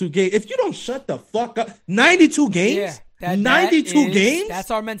 92 games. If you don't shut the fuck up, 92 games? Yeah, 92 games?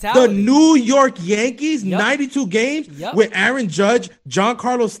 That's our mentality. The New York Yankees, 92 games with Aaron Judge,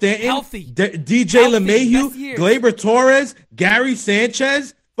 Giancarlo Stanton, healthy. DJ LeMahieu, Gleyber Torres, Gary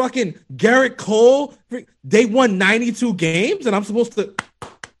Sanchez, fucking Garrett Cole. They won 92 games, and I'm supposed to...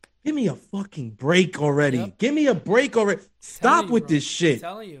 Give me a fucking break already. Yep. Give me a break already. Stop with this shit. I'm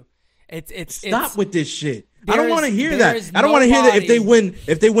telling you. Stop with this shit. I don't want to hear that. I don't want to hear that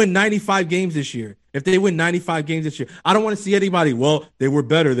if they win 95 games this year. If they win 95 games this year, I don't want to see anybody. Well, they were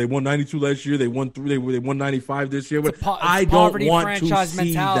better. They won 92 last year. They won 95 this year. I don't want to see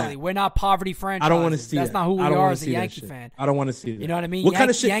mentality. that. We're not poverty franchise. I don't want to see that. That's not who we are as a Yankee fan. I don't want to see that. You know what I mean? What kind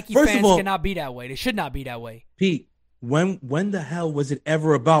of shit? Yankee First fans of all, cannot be that way. They should not be that way. Pete, when the hell was it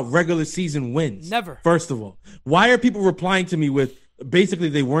ever about regular season wins? Never. First of all, why are people replying to me with basically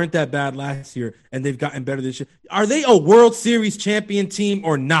they weren't that bad last year and they've gotten better this year? Are they a World Series champion team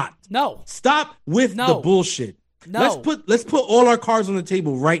or not? No. Stop with the bullshit. No. Let's put all our cards on the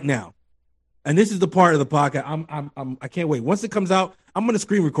table right now. And this is the part of the podcast. I can't wait. Once it comes out, I'm gonna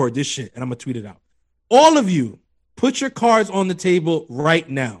screen record this shit and I'm gonna tweet it out. All of you, put your cards on the table right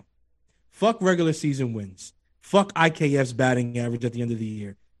now. Fuck regular season wins. Fuck IKF's batting average at the end of the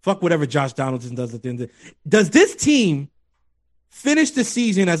year. Fuck whatever Josh Donaldson does at the end of the year. Does this team finish the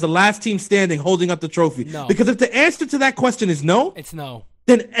season as the last team standing holding up the trophy? No. Because if the answer to that question is no, it's no.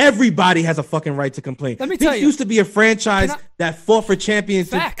 Then everybody has a fucking right to complain. Let me tell you. This used to be a franchise that fought for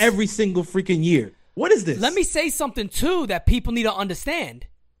championships Facts. every single freaking year. What is this? Let me say something, too, that people need to understand.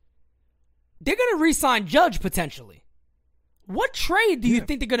 They're going to re-sign Judge, potentially. What trade do you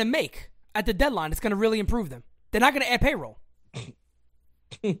think they're going to make at the deadline that's going to really improve them? They're not going to add payroll.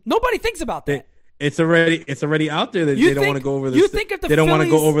 Nobody thinks about that. It's already out there that they don't want to go over the. You think if the they don't want to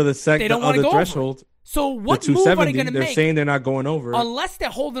go over the other threshold. So what move are they going to make? They're saying they're not going over. Unless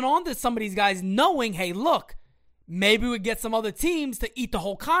they're holding on to some of these guys, knowing, hey, look, maybe we get some other teams to eat the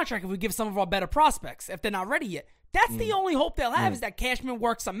whole contract if we give some of our better prospects if they're not ready yet. That's the only hope they'll have is that Cashman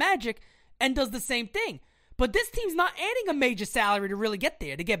works some magic and does the same thing. But this team's not adding a major salary to really get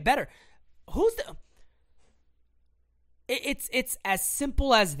there, to get better. It's as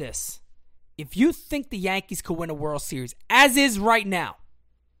simple as this. If you think the Yankees could win a World Series, as is right now,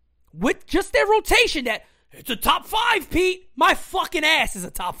 with just their rotation, that it's a top 5, Pete. My fucking ass is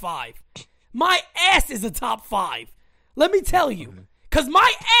a top 5. My ass is a top 5. Let me tell you. Because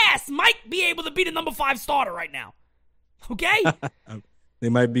my ass might be able to be the number 5 starter right now. Okay? They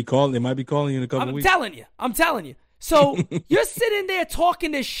might be calling you in a couple weeks. I'm telling you. So you're sitting there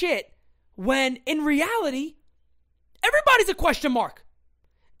talking this shit when in reality, everybody's a question mark.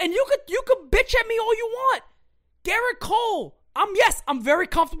 And you could bitch at me all you want. Garrett Cole. I'm very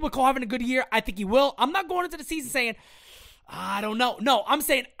comfortable with Cole having a good year. I think he will. I'm not going into the season saying, I don't know. No, I'm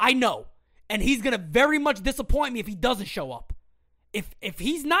saying I know. And he's going to very much disappoint me if he doesn't show up. If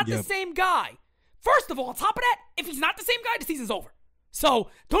he's not the same guy, first of all, on top of that, if he's not the same guy, the season's over. So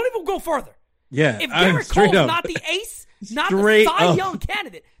don't even go further. Yeah, if Garrett Cole's not the ace, not the Cy Young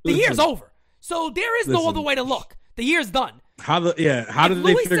candidate, the year's over. So there is no other way to look. The year's done. How did they figure that out?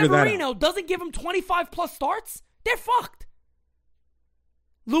 Luis Severino doesn't give him 25 plus starts, they're fucked.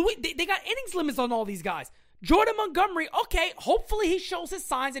 They got innings limits on all these guys. Jordan Montgomery, okay, hopefully he shows his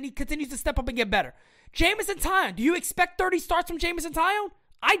signs and he continues to step up and get better. Jameson Taillon, do you expect 30 starts from Jameson Taillon?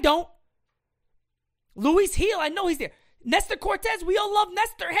 I don't. Luis Gil, I know he's there. Nestor Cortez, we all love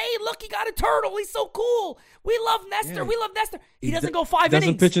Nestor. Hey, look, he got a turtle. He's so cool. We love Nestor. Yeah. We love Nestor. He doesn't go 5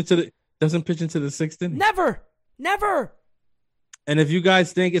 innings. Doesn't pitch into the sixth inning. Never. And if you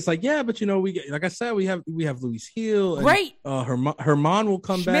guys think it's like, yeah, but like I said, we have Luis Gil. Great. Herman will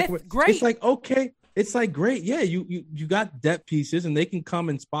come Smith, back. Great. It's like, okay. It's like, great. Yeah, you got depth pieces and they can come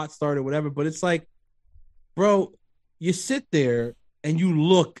and spot start or whatever. But it's like, bro, you sit there and you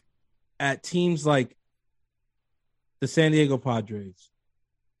look at teams like the San Diego Padres,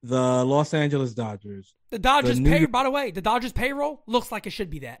 the Los Angeles Dodgers. The Dodgers by the way, the Dodgers payroll looks like it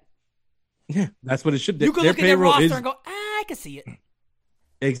should be that. Yeah, that's what it should be. You can look at their roster and go, I can see it.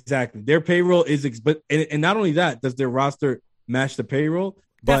 Exactly. Their payroll is, and not only that, does their roster match the payroll,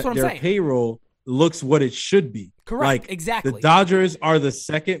 but their payroll looks what it should be. Correct. Exactly. The Dodgers are the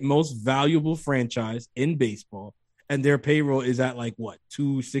second most valuable franchise in baseball, and their payroll is at like what,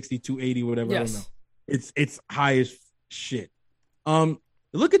 260, 280, whatever. Yes. I don't know. It's high as shit.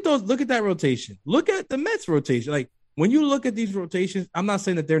 Look at that rotation. Look at the Mets rotation. Like, when you look at these rotations, I'm not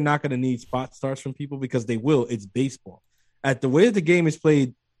saying that they're not going to need spot starts from people, because they will. It's baseball. At the way that the game is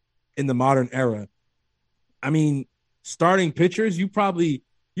played in the modern era, I mean, starting pitchers, you probably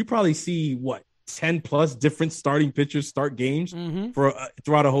see what, 10 plus different starting pitchers start games for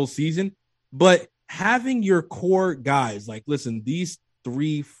throughout a whole season. But having your core guys, like, listen, these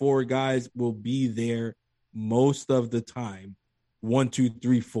 3-4 guys will be there most of the time. 1, 2,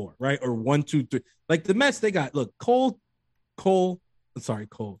 3, 4, right? Or 1, 2, 3. Like the Mets, they got, look, Cole, DeGrom,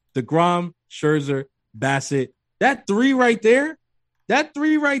 Scherzer, Bassett. That three right there,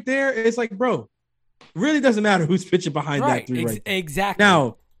 it's like, bro, it really doesn't matter who's pitching behind that three right there. Exactly.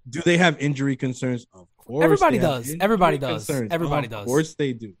 Now, do they have injury concerns? Of course. Everybody does. Everybody does. Of course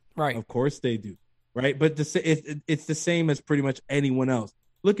they do. Right. Of course they do. Right. But it's the same as pretty much anyone else.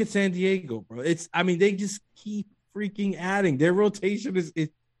 Look at San Diego, bro. They just keep freaking adding. Their rotation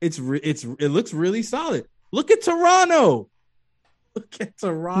it looks really solid. Look at Toronto.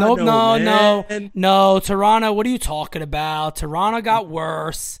 No. Toronto, what are you talking about? Toronto got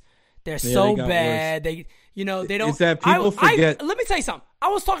worse. They're so bad. Worse. They don't. It's that people forget. Let me tell you something. I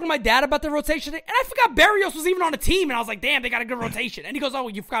was talking to my dad about the rotation, and I forgot Berrios was even on the team, and I was like, damn, they got a good rotation. And he goes, oh,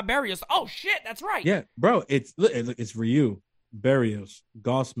 you forgot Berrios. Oh, shit, that's right. Yeah, bro, it's Ryu, Berrios,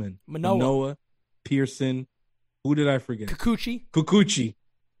 Gossman, Manoah, Pearson. Who did I forget? Kikuchi.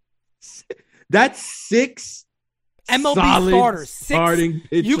 That's 6 MLB starters. 6 starting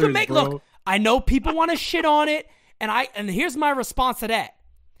pitchers, you can make, bro. Look, I know people want to shit on it, and here's my response to that.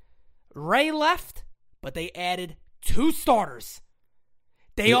 Ray left, but they added 2 starters.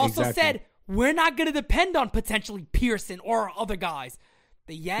 They also said, we're not going to depend on potentially Pearson or other guys.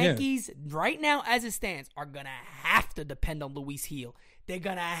 The Yankees, right now as it stands, are going to have to depend on Luis Gil. They're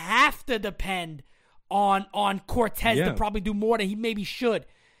going to have to depend on Cortez to probably do more than he maybe should.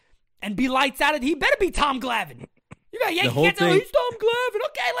 And be lights out. He better be Tom Glavine. You got Yankees fans saying, he's Tom Glavine.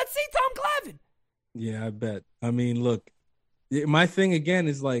 Okay, let's see Tom Glavine. Yeah, I bet. I mean, look, my thing again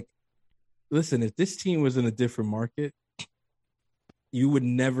is like, listen, if this team was in a different market, you would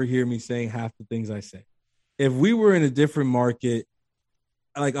never hear me saying half the things I say. If we were in a different market,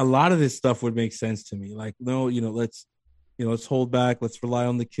 like, a lot of this stuff would make sense to me. Like, no, let's hold back. Let's rely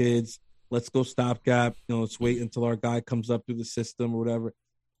on the kids. Let's go stopgap. Let's wait until our guy comes up through the system or whatever.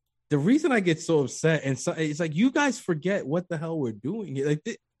 The reason I get so upset, and so, it's like, you guys forget what the hell we're doing here.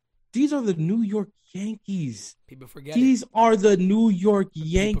 Like, these are the New York Yankees. People forget these are the New York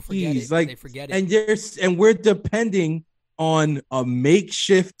Yankees. Like, they forget it. And we're depending on a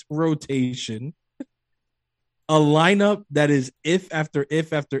makeshift rotation, a lineup that is if after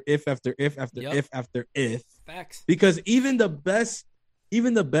if after if after if after if after if. Facts. Because even the best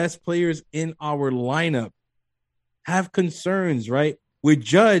players in our lineup have concerns, right? With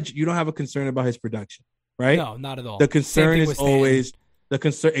Judge, you don't have a concern about his production, right? No, not at all. The concern is always the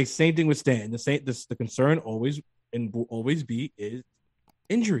concern. Same thing with Stan. The concern always and will always be is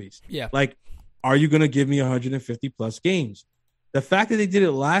injuries. Yeah. Like, are you going to give me 150 plus games? The fact that they did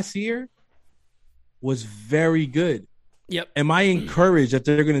it last year was very good. Yep. Am I encouraged that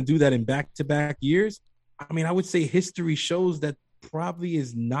they're going to do that in back-to-back years? I mean, I would say history shows that probably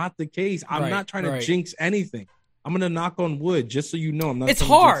is not the case. I'm not trying to jinx anything. I'm going to knock on wood just so you know. I'm not. It's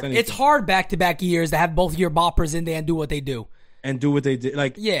hard. It's hard back-to-back years to have both your boppers in there and do what they do. And do what they did.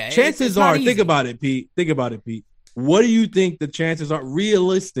 Like, chances are, think about it, Pete. What do you think the chances are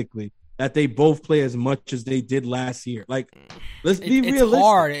realistically that they both play as much as they did last year? Like, let's be realistic. It's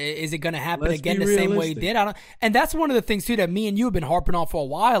hard. Is it going to happen again the same way it did? And that's one of the things, too, that me and you have been harping on for a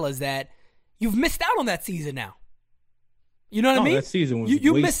while is that you've missed out on that season now. You know what I mean? That season was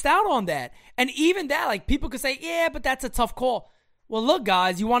you missed out on that. And even that, like, people could say, yeah, but that's a tough call. Well, look,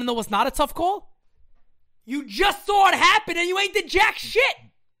 guys, you want to know what's not a tough call? You just saw it happen and you ain't did jack shit.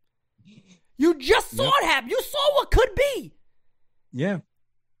 You just saw it happen. You saw what could be. Yeah.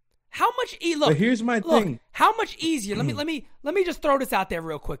 How much look? But here's my thing. How much easier? Let me just throw this out there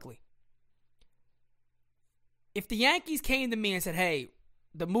real quickly. If the Yankees came to me and said, "Hey,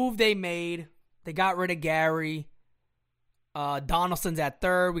 the move they made, they got rid of Gary. Donaldson's at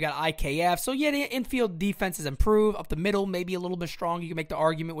third. We got IKF. So, yeah, the infield defense has improved. Up the middle, maybe a little bit strong. You can make the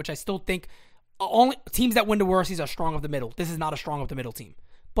argument, which I still think only teams that win the World Series are strong up the middle. This is not a strong up the middle team.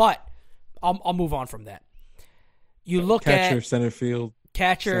 But I'll move on from that. You look at center field.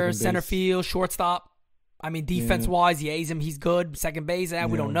 Catcher, center field, shortstop. I mean, defense-wise, he's good. Second base,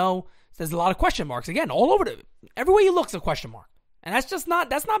 we don't know. So there's a lot of question marks. Again, all over everywhere you look is a question mark. And that's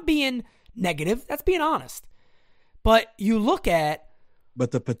not being negative. That's being honest. But you look at...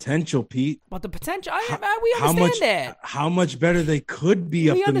 But the potential, Pete. We understand that. How much better they could be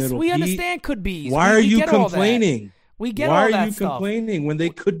up the middle, We understand could be. Why are you complaining? We get all that stuff. Why are you complaining when they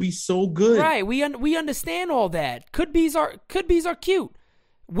could be so good? Right. We understand all that. Could be's are cute.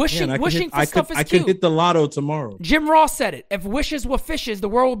 Wishing for stuff is cute. I could hit the lotto tomorrow. Jim Ross said it. If wishes were fishes, the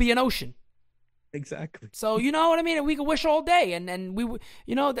world would be an ocean. Exactly. So you know what I mean? And we can wish all day, and we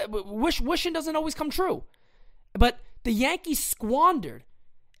wishing doesn't always come true. But the Yankees squandered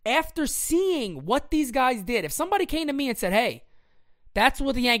after seeing what these guys did. If somebody came to me and said, "Hey, that's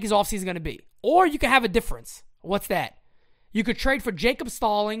what the Yankees offseason is going to be," or you could have a difference. What's that? You could trade for Jacob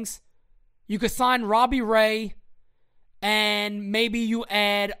Stallings. You could sign Robbie Ray. And maybe you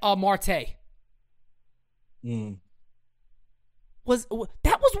add a Marte. That was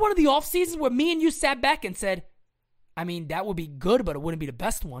one of the off seasons where me and you sat back and said, I mean, that would be good, but it wouldn't be the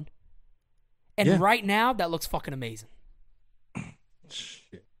best one. And right now, that looks fucking amazing.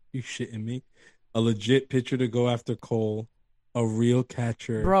 Shit. You shitting me? A legit pitcher to go after Cole, a real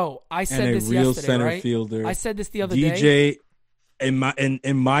catcher. Bro, I said this real yesterday, center right? fielder. I said this the other day. DJ,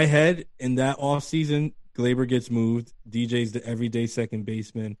 in my head, in that offseason, Glaber gets moved. DJ's the everyday second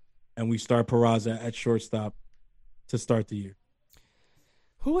baseman, and we start Peraza at shortstop to start the year.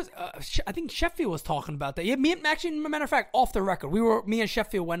 Who was? I think Sheffield was talking about that. Yeah, actually, matter of fact, off the record, me and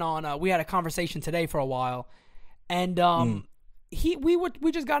Sheffield went on. We had a conversation today for a while, and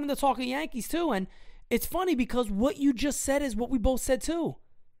we just got into talking Yankees too. And it's funny because what you just said is what we both said too.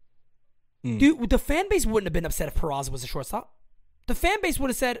 Dude, the fan base wouldn't have been upset if Peraza was a shortstop. The fan base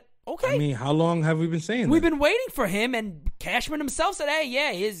would have said, okay. I mean, how long have we been saying that? We've been waiting for him, and Cashman himself said, hey,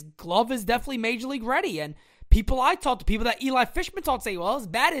 yeah, his glove is definitely major league ready. And people I talked to, people that Eli Fishman talked, say, well, his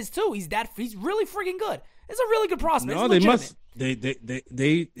bat is too. He's really freaking good. It's a really good prospect. No, they must.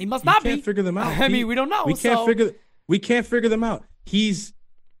 He must not be. We can't figure them out. I mean, we don't know. We can't figure them out. He's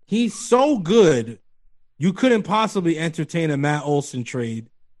so good. You couldn't possibly entertain a Matt Olson trade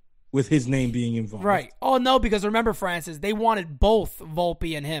with his name being involved. Right. Oh, no, because remember, Francis, they wanted both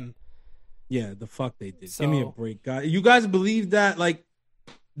Volpe and him. Yeah, the fuck they did. Give me a break, guys. You guys believe that? Like,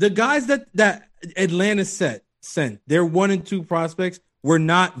 the guys that Atlanta sent, their 1 and 2 prospects were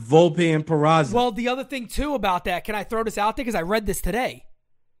not Volpe and Peraza. Well, the other thing, too, about that, can I throw this out there? Because I read this today.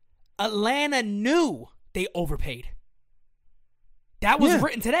 Atlanta knew they overpaid. That was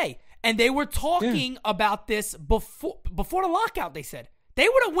written today. And they were talking about this before the lockout, they said. They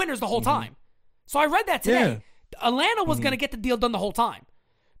were the winners the whole time. So I read that today. Yeah. Atlanta was going to get the deal done the whole time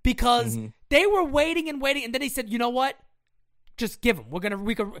because they were waiting and waiting. And then they said, you know what? Just give them.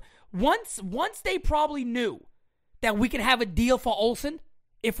 Once they probably knew that we could have a deal for Olsen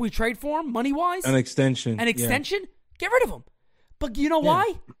if we trade for him money-wise. An extension. Get rid of him. But you know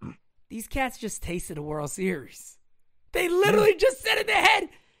why? These cats just tasted a World Series. They literally just said in their head,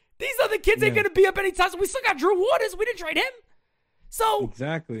 these other kids ain't going to be up anytime. So we still got Drew Waters. We didn't trade him. So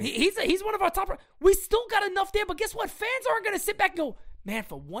exactly, he's one of our top. We still got enough there, but guess what? Fans aren't going to sit back and go, man,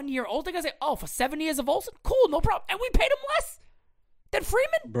 for 1 year old, they're going to say, oh, for 7 years of Olsen, cool, no problem, and we paid him less than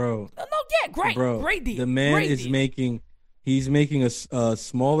Freeman, bro. Great, bro. Great deal. The man is making a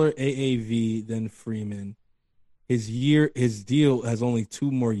smaller AAV than Freeman. His deal has only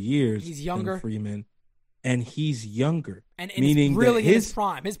 2 more years. He's younger. Than Freeman. and he's younger. And meaning it's really that in his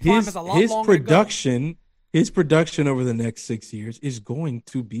prime. His prime is a lot longer to go. His production over the next 6 years is going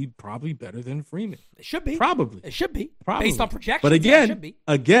to be probably better than Freeman. It should be. Probably. It should be. Probably. Based on projections. But it should be.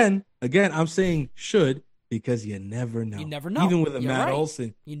 again, I'm saying should because you never know. You never know. Even with a You're Matt right.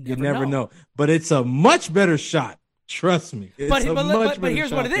 Olson, you never know. But it's a much better shot. Trust me. But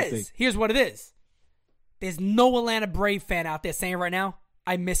here's what it is. Here's what it is. There's no Atlanta Brave fan out there saying right now,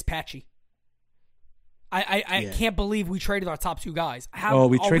 I miss Patchy. I can't believe we traded our top two guys.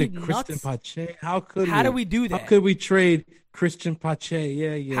 We traded Christian Pache. How did we do that? How could we trade Christian Pache?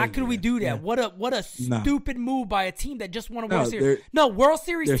 Yeah. How could we do that? Yeah. What a stupid move by a team that just won a World Series. World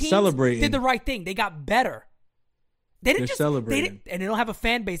Series teams did the right thing. They got better. They're celebrating. And they don't have a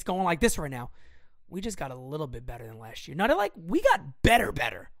fan base going like this right now. We just got a little bit better than last year. No, they're like, we got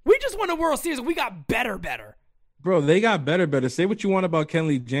better. We just won a World Series and we got better. Bro, they got better. Say what you want about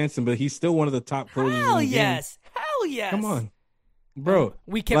Kenley Jansen, but he's still one of the top closers in the game. Hell yes. Come on. Bro.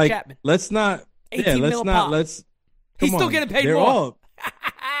 We kept Chapman. Let's not. He's still getting paid more.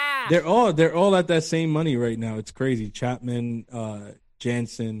 They're all at that same money right now. It's crazy. Chapman,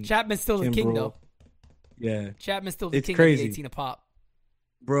 Jansen. Chapman's still the king, though. Yeah. Chapman's still the king crazy. of the 18 a pop.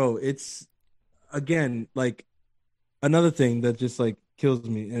 Bro, it's, again, like, another thing that just, like, kills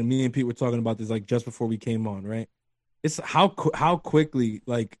me, and me and Pete were talking about this like just before we came on, right? It's how quickly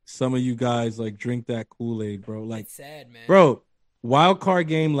like some of you guys like drink that Kool-Aid, bro. Like, it's sad, man. Bro, wild card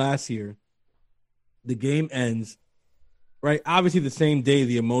game last year, the game ends, right? Obviously, the same day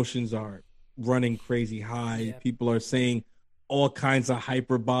the emotions are running crazy high. Yeah. People are saying all kinds of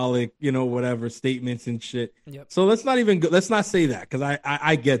hyperbolic, whatever statements and shit. Yep. So let's not say that because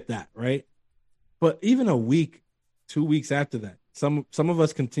I get that, right? But even a week, 2 weeks after that. Some of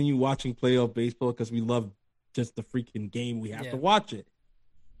us continue watching playoff baseball because we love just the freaking game. We have to watch it.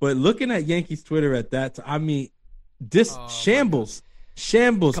 But looking at Yankees Twitter at that, this shambles.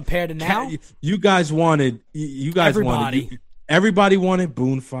 Compared to now, everybody wanted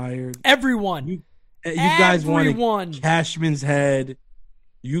Boone fired. Everyone. You guys wanted Cashman's head.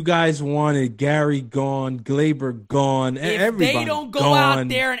 You guys wanted Gary gone, Glaber gone, everybody they don't go gone. Out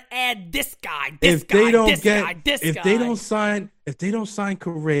there and add this guy, if they don't sign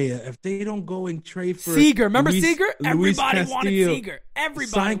Correa, if they don't go and trade for Seager, remember Seager? Everybody wanted Seager. Everybody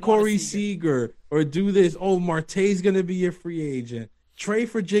sign Corey Seager or do this. Oh, Marte's gonna be your free agent. Trade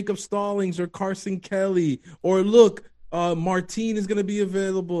for Jacob Stallings or Carson Kelly, or look, Martin is gonna be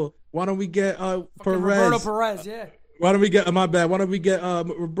available. Why don't we get Perez? Roberto Perez, yeah. Why don't we get my bad? Why don't we get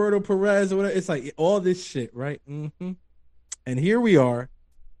Roberto Perez or whatever? It's like all this shit, right? Mm-hmm. And here we are,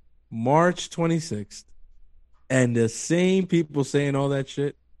 March 26th, and the same people saying all that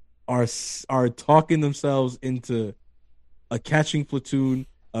shit are talking themselves into a catching platoon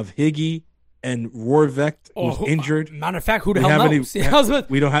of Higgy and Rorvecht, who's injured. Matter of fact, who the hell knows?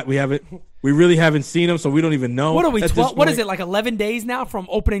 We really haven't seen him, so we don't even know. What are we? What is it, like 11 days now from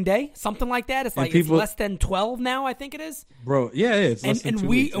opening day? Something like that. It's like it's less than 12 now. I think it is. Bro, yeah, it's less than 2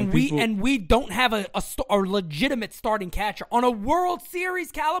 weeks. We don't have a legitimate starting catcher on a World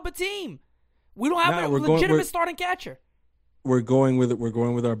Series caliber team. We don't have a legitimate starting catcher. We're going with it. We're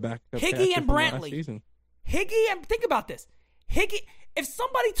going with our backup Higgy and Brantley. Higgy and think about this. Higgy. If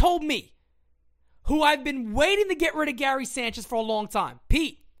somebody told me, who I've been waiting to get rid of Gary Sanchez for a long time,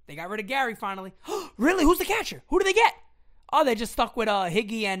 Pete. They got rid of Gary finally. Really? Who's the catcher? Who do they get? Oh, they just stuck with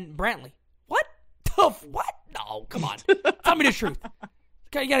Higgy and Brantley. What? What? No, come on. Tell me the truth.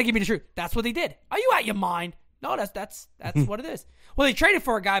 You got to give me the truth. That's what they did. Are you out your mind? No, that's what it is. Well, they traded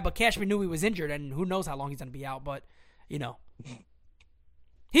for a guy, but Cashman knew he was injured, and who knows how long he's going to be out. But he knew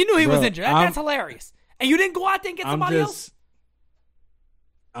he was injured. That's hilarious. And you didn't go out there and get somebody else.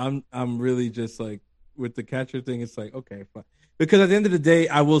 I'm really just like with the catcher thing. It's like okay, fine. Because at the end of the day,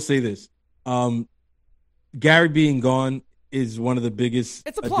 I will say this: Gary being gone is one of the biggest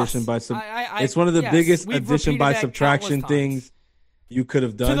addition by it's one of the biggest addition by subtraction things you could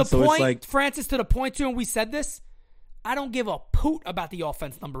have done. To the so point, it's like Francis, to the point too, and we said this. I don't give a poot about the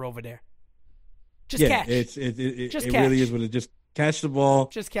offense number over there. Just catch. It really is what it just catch the ball.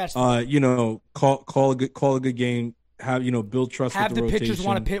 Just catch. The ball. Call a good game. Have build trust. Have with the pitchers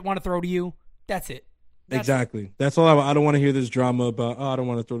want to throw to you. That's it. Exactly. That's all I don't want to hear this drama about, I don't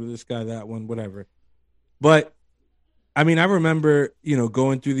want to throw to this guy, that one, whatever. But, I mean, I remember,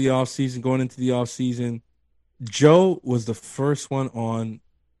 going into the offseason, Joe was the first one on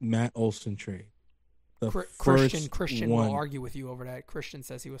Matt Olson trade. Christian will argue with you over that. Christian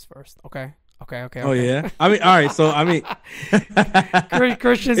says he was first. Okay. Oh, yeah? I mean, all right. So, I mean.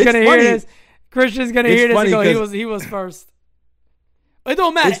 Christian's going to hear this. Christian's going to hear this and go, he was first. It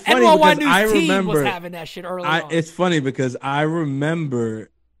don't matter. It's funny NYY because I News team remember was having that shit early on. It's funny because I remember.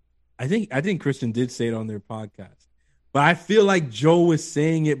 I think Christian did say it on their podcast, but I feel like Joe was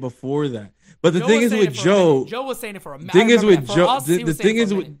saying it before that. But the thing is with Joe was saying it for a minute. The thing is with Joe.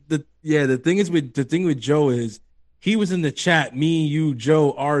 The thing with Joe is he was in the chat. Me, you,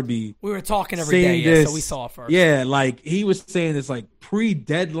 Joe, Arby. We were talking every day, so we saw it first. Yeah, like he was saying this like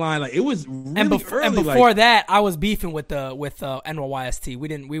pre-deadline. Like it was really early. And before that, I was beefing with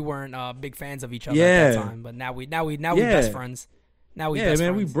NYYST. We weren't big fans of each other at that time. But now we best friends. Now we best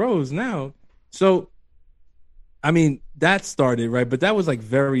friends. We bros now. So, I mean, that started, right? But that was like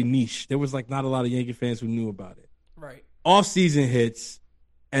very niche. There was like not a lot of Yankee fans who knew about it. Right. Off-season hits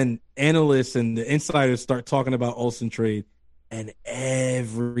and analysts and the insiders start talking about Olsen trade, and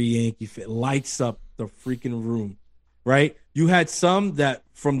every Yankee fan lights up the freaking room, right? You had some that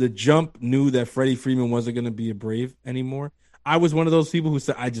from the jump knew that Freddie Freeman wasn't going to be a Brave anymore. I was one of those people who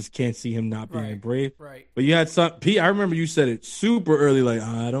said, I just can't see him not being a Brave. Right. But you had some, Pete, I remember you said it super early, like,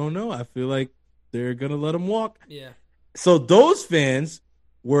 I don't know. I feel like they're going to let him walk. Yeah. So those fans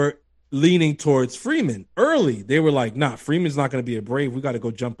were leaning towards Freeman early. They were like, nah, Freeman's not going to be a Brave. We got to go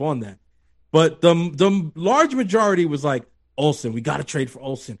jump on that. But the large majority was like, Olsen, we got to trade for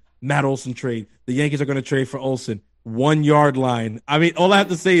Olsen. Matt Olsen trade. The Yankees are going to trade for Olsen. 1 yard line. I mean, all I have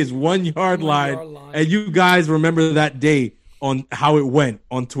to say is 1 yard line. And you guys remember that day on how it went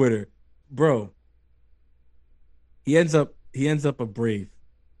on Twitter. Bro, he ends up a Brave.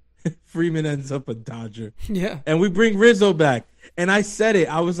 Freeman ends up a Dodger. Yeah. And we bring Rizzo back. And I said it.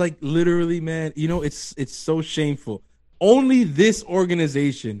 I was like, literally, man, it's so shameful. Only this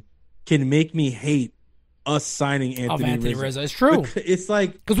organization can make me hate us signing Anthony Rizzo. It's true. It's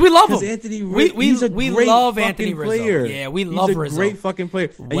like because we love him. Anthony Rizzo, he's a great love fucking Anthony Rizzo. player. Yeah, we love Rizzo. He's a great fucking player.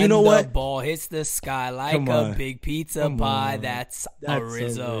 And when you know what? The ball hits the sky like a big pizza pie. That's a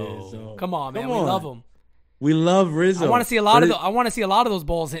Rizzo. Come on, man. We love him. We love Rizzo. I want to see a lot of those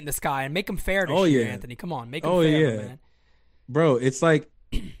balls hitting the sky and make them fair this year, Anthony. Come on, make them fair, man. Bro, it's like,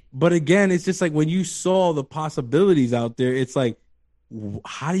 but again, it's just like when you saw the possibilities out there, it's like,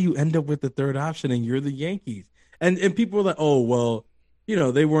 how do you end up with the third option and you're the Yankees? And people were like, oh, well,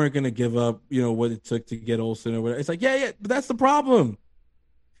 they weren't going to give up, what it took to get Olsen or whatever. It's like, yeah, but that's the problem.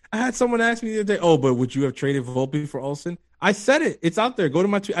 I had someone ask me the other day, oh, but would you have traded Volpe for Olsen? I said it. It's out there. Go to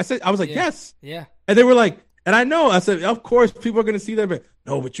my tweet. I was like, yes. Yeah. And they were like, and I know, I said, of course, people are going to see that, but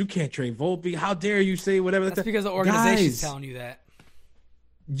no, but you can't trade Volpe. How dare you say whatever? That's because the organization's telling you that.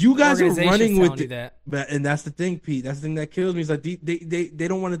 You guys are running with it. And that's the thing, Pete. That's the thing that kills me. Is like they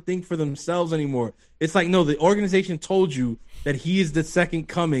don't want to think for themselves anymore. It's like, no, the organization told you that he is the second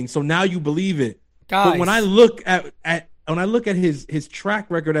coming, so now you believe it. Guys. But when I look at his track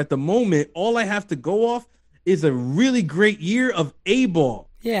record at the moment, all I have to go off is a really great year of A-ball.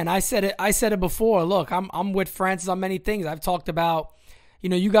 Yeah, and I said it before. Look, I'm with Francis on many things. I've talked about,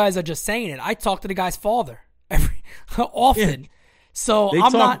 you guys are just saying it. I talk to the guy's father often. Yeah. So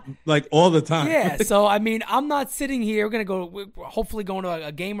I'm not like all the time. Yeah. So I mean, I'm not sitting here. We're hopefully going to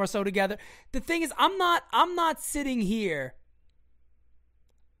a game or so together. The thing is, I'm not sitting here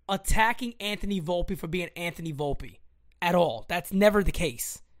attacking Anthony Volpe for being Anthony Volpe at all. That's never the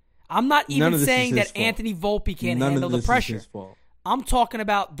case. I'm not even saying that Anthony Volpe can't handle the pressure. I'm talking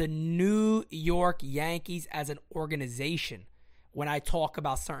about the New York Yankees as an organization when I talk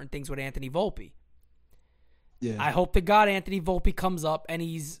about certain things with Anthony Volpe. Yeah. I hope to God Anthony Volpe comes up and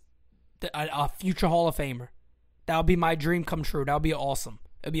he's a future Hall of Famer. That would be my dream come true. That would be awesome.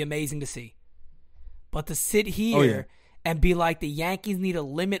 It would be amazing to see. But to sit here and be like the Yankees need to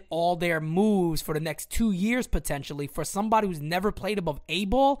limit all their moves for the next 2 years potentially for somebody who's never played above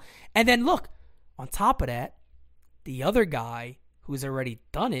A-ball. And then look, on top of that, the other guy who's already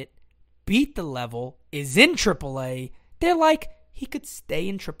done it, beat the level, is in AAA. They're like, he could stay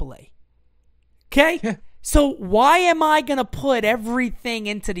in AAA. Okay? Yeah. So why am I going to put everything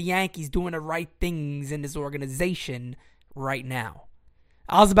into the Yankees doing the right things in this organization right now?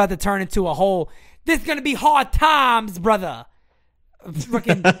 I was about to turn into a whole, this is going to be hard times, brother.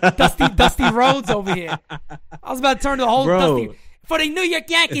 Freaking Dusty Rhodes over here. I was about to turn to the whole Dusty. For the New York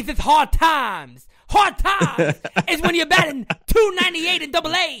Yankees, it's hard times. Hard times is when you're batting .298 in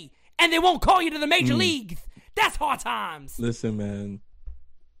AA and they won't call you to the major leagues. That's hard times. Listen, man.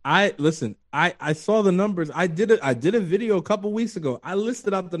 I saw the numbers. I did a video a couple weeks ago. I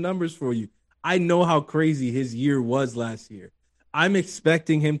listed out the numbers for you. I know how crazy his year was last year. I'm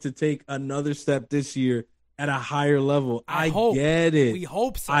expecting him to take another step this year at a higher level. I get it. We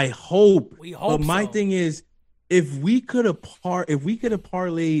hope so. I hope. We hope. But my thing is, if we could have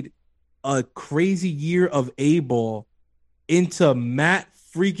parlayed a crazy year of A-ball into Matt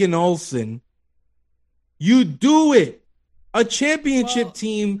freaking Olson, you do it. A championship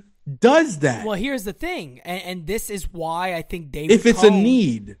team does that. Well, here's the thing, and this is why I think David if it's Cohn, a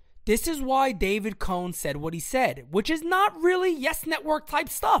need. This is why David Cohn said what he said, which is not really Yes Network type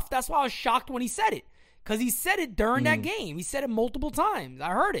stuff. That's why I was shocked when he said it, because he said it during that game. He said it multiple times. I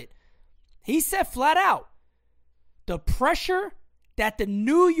heard it. He said flat out, the pressure that the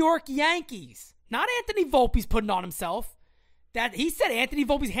New York Yankees, not Anthony Volpe's putting on himself, that he said Anthony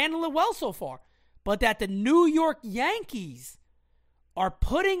Volpe's handling it well so far, but that the New York Yankees are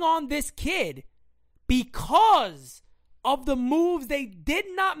putting on this kid because of the moves they did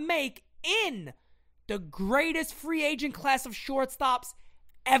not make in the greatest free agent class of shortstops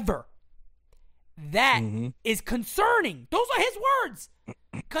ever. That is concerning. Those are his words.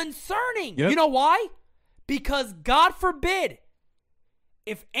 Concerning. Yep. You know why? Because God forbid,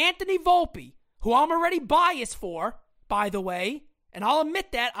 if Anthony Volpe, who I'm already biased for, by the way, and I'll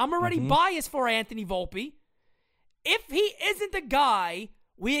admit that, I'm already biased for Anthony Volpe, if he isn't the guy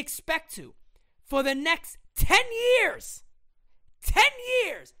we expect to for the next 10 years,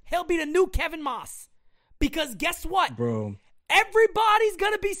 he'll be the new Kevin Moss. Because guess what? Bro. Everybody's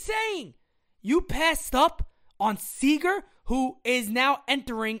going to be saying, you passed up on Seager, who is now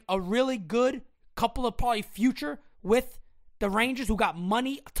entering a really good couple of probably future with the Rangers, who got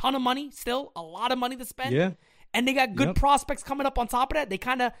money, a ton of money still, a lot of money to spend. Yeah. And they got good prospects coming up on top of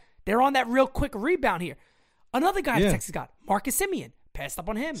that. They're on that real quick rebound here. Another guy Texas got, Marcus Semien, passed up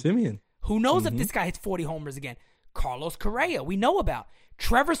on him. Who knows if this guy hits 40 homers again? Carlos Correa, we know about.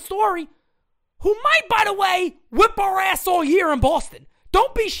 Trevor Story, who might, by the way, whip our ass all year in Boston.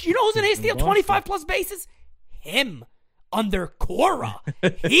 Don't be, you know who's going to steal 25 plus bases? Him. Under Cora.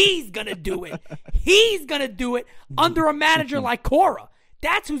 He's going to do it. He's going to do it under a manager like Cora.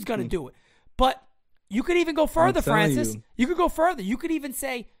 That's who's going to do it. But you could even go further, Francis. You could go further. You could even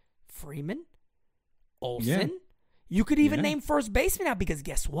say Freeman, Olsen. Yeah. You could even name first baseman now, because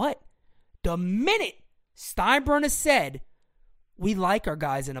guess what? The minute Steinbrenner said, we like our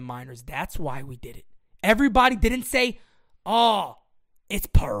guys in the minors, that's why we did it. Everybody didn't say, oh, it's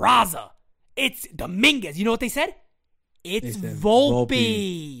Peraza. It's Dominguez. You know what they said? It's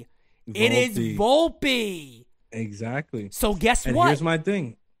Volpe. It is Volpe. Exactly. So guess and what? Here's my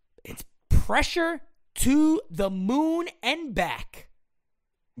thing. It's pressure to the moon and back.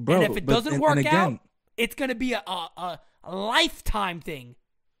 Bro, and if it doesn't work out, it's going to be a lifetime thing.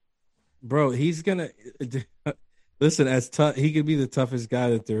 Bro, he's going to... Listen, as tough, he could be the toughest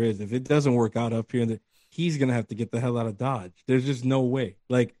guy that there is. If it doesn't work out up here, he's going to have to get the hell out of Dodge. There's just no way.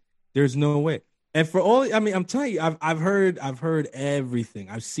 Like, there's no way. And for all, I mean, I'm telling you, I've heard everything.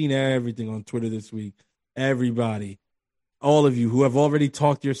 I've seen everything on Twitter this week. Everybody, all of you who have already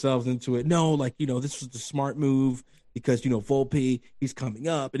talked yourselves into it. No, like, this was the smart move because, Volpe, he's coming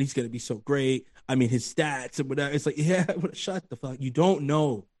up and he's going to be so great. I mean, his stats and whatever. It's like, yeah, shut the fuck. You don't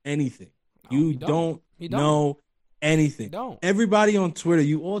know anything. No, you don't know anything. You don't. Everybody on Twitter,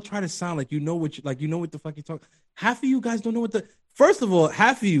 you all try to sound like you know what the fuck you're talking. Half of you guys don't know first of all,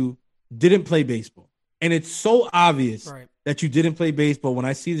 half of you didn't play baseball. And it's so obvious that you didn't play baseball when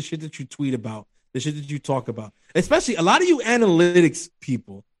I see the shit that you tweet about, the shit that you talk about. Especially a lot of you analytics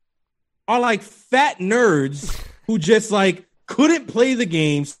people are like fat nerds who just like couldn't play the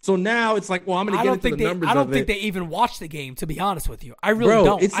games. So now it's like, well, I'm going to get into the numbers. I don't think they even watch the game, to be honest with you. I really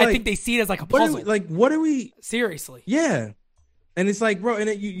don't. I think they see it as like a puzzle. What are we? Seriously. Yeah. And it's like, bro, and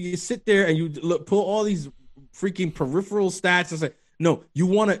you sit there and you pull all these freaking peripheral stats and say, no,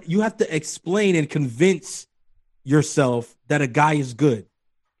 you have to explain and convince yourself that a guy is good.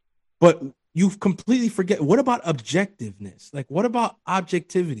 But you completely forget. What about objectiveness? Like, what about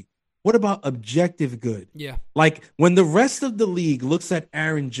objectivity? What about objective good? Yeah. Like, when the rest of the league looks at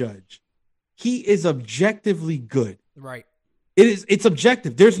Aaron Judge, he is objectively good. Right. It's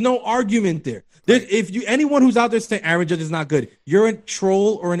objective. There's no argument there. Anyone who's out there saying Aaron Judge is not good, you're a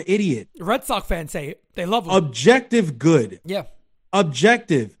troll or an idiot. Red Sox fans say it. They love him. Objective good. Yeah.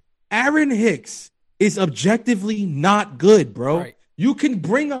 Objective. Aaron Hicks is objectively not good, bro. Right. You can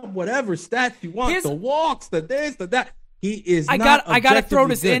bring up whatever stats you want, the walks, the this, the that. He is I gotta throw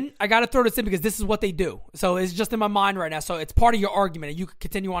this good. in. I gotta throw this in because this is what they do. So it's just in my mind right now. So it's part of your argument, and you can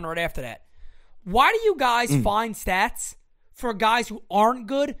continue on right after that. Why do you guys find stats for guys who aren't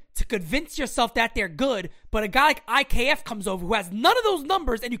good to convince yourself that they're good, but a guy like IKF comes over who has none of those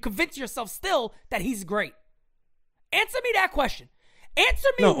numbers, and you convince yourself still that he's great? Answer me that question. Answer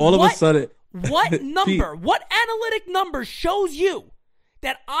me. No, all of a sudden, what number, what analytic number shows you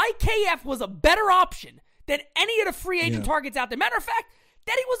that IKF was a better option than any of the free agent targets out there? Matter of fact,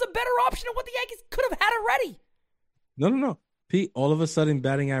 that he was a better option than what the Yankees could have had already. No. Pete, all of a sudden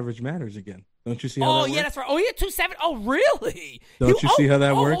batting average matters again. Don't you see how that works? Oh, yeah, that's right. Oh, yeah, 270. Oh, really? Don't you see how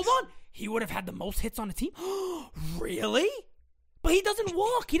that works? Hold on. He would have had the most hits on the team. Really? But he doesn't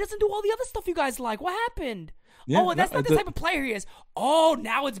walk. He doesn't do all the other stuff you guys like. What happened? Yeah, that's not the type of player he is. Oh,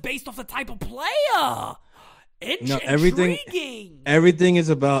 now it's based off the type of player. Intriguing. Everything is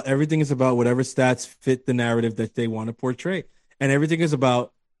about whatever stats fit the narrative that they want to portray. And everything is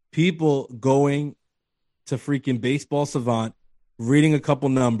about people going to freaking Baseball Savant, reading a couple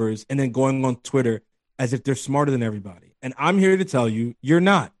numbers, and then going on Twitter as if they're smarter than everybody. And I'm here to tell you, you're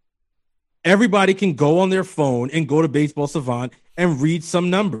not. Everybody can go on their phone and go to Baseball Savant and read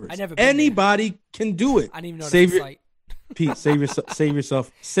some numbers. Anybody can do it. I didn't even know that site. Pete, save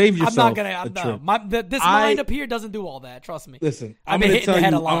yourself. I'm not gonna. This mind up here doesn't do all that. Trust me. Listen, I'm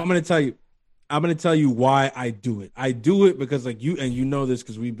gonna tell you why I do it. I do it because like you know this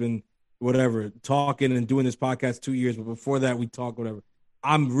because we've been talking and doing this podcast 2 years, but before that we talk whatever.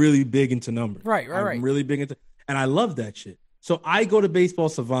 I'm really big into numbers. Right. I'm really big into, and I love that shit. So I go to Baseball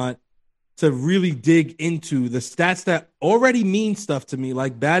Savant to really dig into the stats that already mean stuff to me,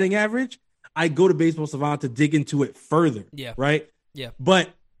 like batting average. I go to Baseball Savant to dig into it further. Yeah. Right? Yeah. But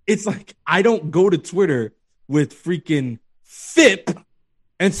it's like I don't go to Twitter with freaking FIP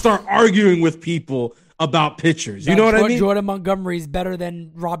and start arguing with people about pitchers. You know what I mean? Jordan Montgomery's better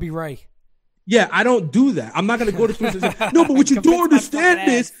than Robbie Ray. Yeah, I don't do that. I'm not going to go to Twitter and say, no, but what you don't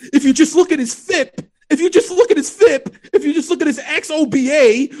understand is if you just look at his FIP, if you just look at his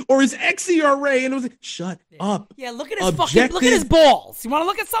XOBA or his XERA, and it was like, shut up. Yeah, look at his look at his balls. You want to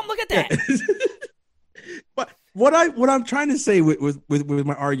look at something? Look at that. Yeah. But what I'm trying to say with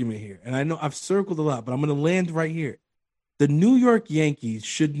my argument here, and I know I've circled a lot, but I'm going to land right here. The New York Yankees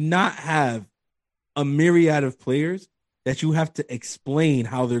should not have a myriad of players that you have to explain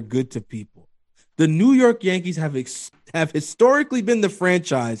how they're good to people. The New York Yankees have historically been the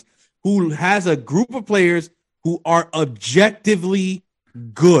franchise who has a group of players who are objectively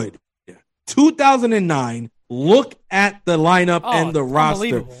good. 2009, look at the lineup and the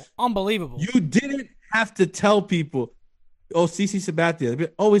roster. Unbelievable. You didn't have to tell people, oh, CC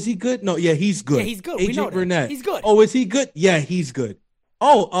Sabathia. Oh, is he good? No, yeah, he's good. Yeah, he's good. AJ Burnett. He's good. Oh, is he good? Yeah, he's good.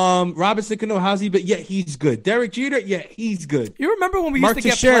 Oh, Robinson Cano, how's he? But yeah, he's good. Derek Jeter, yeah, he's good. You remember when we used to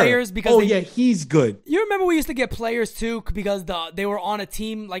get players because yeah, he's good. You remember we used to get players too because they were on a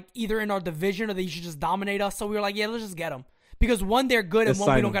team like either in our division or they should just dominate us. So we were like, yeah, let's just get them because one they're good and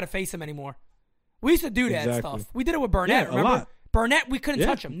one we don't got to face them anymore. We used to do that stuff. We did it with Burnett. Remember? A lot. Burnett, we couldn't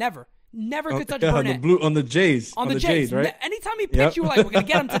touch him. Never could touch Burnett. On the Jays. On the Jays, right? Anytime he pitched, you were like, we're gonna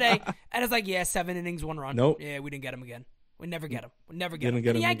get him today, and it's like, yeah, 7 innings, 1 run. Nope. Yeah, we didn't get him again. We never get him. And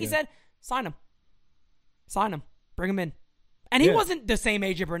the Yankees said, sign him. Bring him in. And he wasn't the same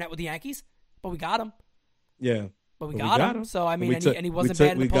AJ Burnett with the Yankees, but we got him. Yeah. But we got him. So, I mean, and he wasn't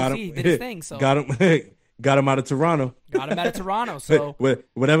bad in the postseason. He did his thing. So. Got him out of Toronto. So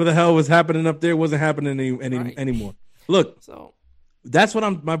whatever the hell was happening up there wasn't happening anymore. Look, that's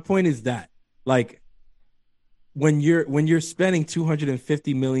what my point is that, like, when you're spending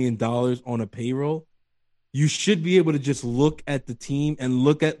 $250 million on a payroll, you should be able to just look at the team and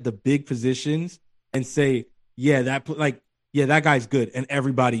look at the big positions and say, yeah, that guy's good. And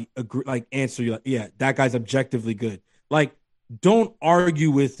everybody agree, like answer you like, yeah, that guy's objectively good. Like, don't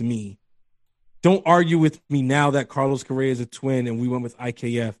argue with me. Don't argue with me now that Carlos Correa is a twin and we went with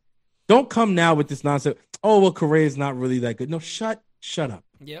IKF. Don't come now with this nonsense. Oh, well, Correa is not really that good. No, shut up.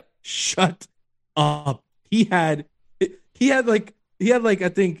 Yep. Shut up. He had like I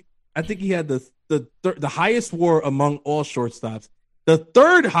think he had the highest WAR among all shortstops, the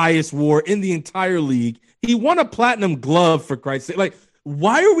third highest WAR in the entire league. He won a platinum glove, for Christ's sake. Like,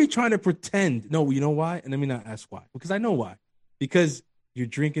 why are we trying to pretend? No, you know why? And let me not ask why. Because I know why. Because you're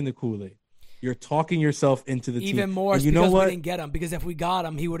drinking the Kool-Aid. You're talking yourself into the team. Even more because we didn't get him. Because if we got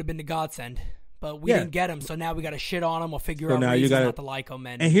him, he would have been the godsend. But we didn't get him, so now we got to shit on him or figure out reasons not to like him.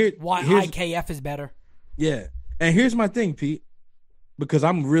 And why IKF is better. Yeah. And here's my thing, Pete. Because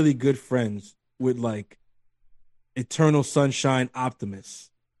I'm really good friends with, like, eternal sunshine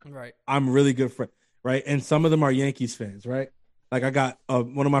optimists. Right. I'm really good friend, right? And some of them are Yankees fans, right? Like, I got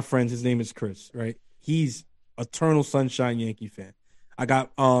one of my friends, his name is Chris, right? He's eternal sunshine Yankee fan. I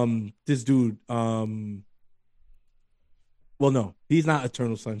got this dude, well, no, he's not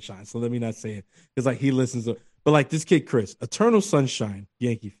eternal sunshine, so let me not say it. Because, like, he listens to, but, like, this kid, Chris, eternal sunshine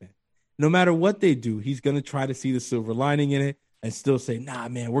Yankee fan. No matter what they do, he's going to try to see the silver lining in it and still say, nah,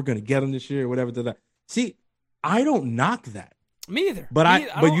 man, we're going to get him this year or whatever. See, I don't knock that. Me either. But I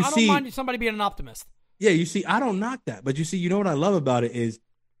don't mind somebody being an optimist. Yeah, you see, I don't knock that. But you see, you know what I love about it is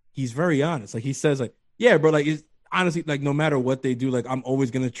he's very honest. Like, he says, like, yeah, bro, like, honestly, like, no matter what they do, like, I'm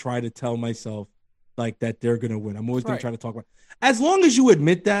always going to try to tell myself, like, that they're going to win. I'm always going to try to talk about it. As long as you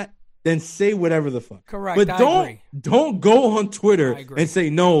admit that, then say whatever the fuck. Correct. But don't go on Twitter and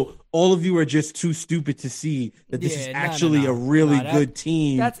say, no, all of you are just too stupid to see that this is actually a really good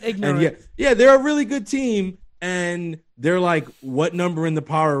team. That's ignorant. And yeah, they're a really good team. And they're like, what number in the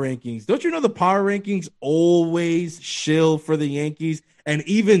power rankings? Don't you know the power rankings always shill for the Yankees? And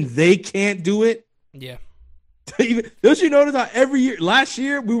even they can't do it? Yeah. Don't you notice how every year, last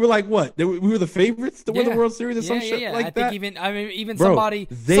year, we were like, what? We were the favorites to win the World Series or some shit like that? I think even somebody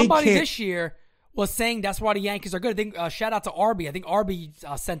this year was saying that's why the Yankees are good. I think, shout out to Arby. I think Arby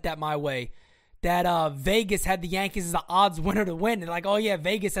sent that my way. That Vegas had the Yankees as an odds winner to win. And like, oh yeah,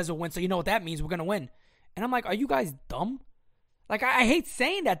 Vegas has a win, so you know what that means. We're going to win. And I'm like, are you guys dumb? Like, I hate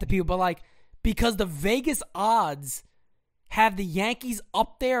saying that to people, but like, because the Vegas odds have the Yankees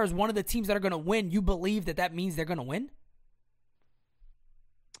up there as one of the teams that are going to win, you believe that means they're going to win?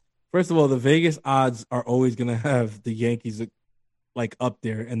 First of all, the Vegas odds are always going to have the Yankees like up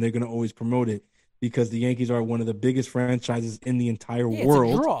there, and they're going to always promote it because the Yankees are one of the biggest franchises in the entire world.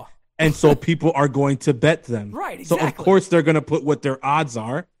 It's a draw. And so people are going to bet them. Right, exactly. So of course they're going to put what their odds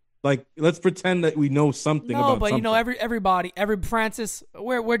are. Like, let's pretend that we know something about something. No, but you know, everybody, Francis,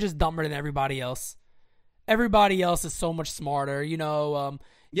 we're just dumber than everybody else. Everybody else is so much smarter, you know.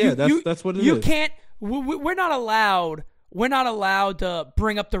 That's what it is. You can't. We're not allowed. We're not allowed to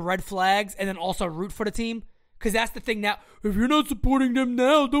bring up the red flags and then also root for the team, because that's the thing now. If you're not supporting them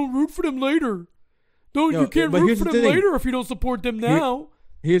now, don't root for them later. You can't root for them later if you don't support them now.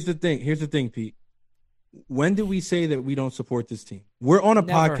 Here's the thing, Pete. When did we say that we don't support this team? We're on a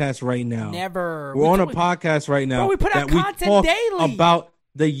podcast right now. Never. We're on a podcast right now. Bro, we put out content daily about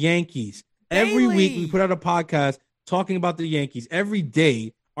the Yankees. Every week we put out a podcast talking about the Yankees. Every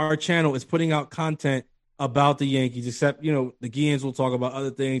day our channel is putting out content about the Yankees, except, you know, the Guians will talk about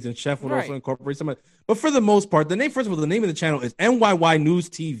other things and Chef will also incorporate some of it. But for the most part, the name of the channel is NYY News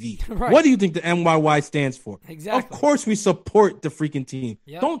TV. Right. What do you think the NYY stands for? Exactly. Of course we support the freaking team.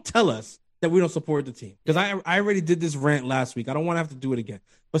 Yep. Don't tell us that we don't support the team. Because I already did this rant last week. I don't want to have to do it again.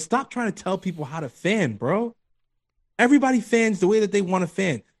 But stop trying to tell people how to fan, bro. Everybody fans the way that they want to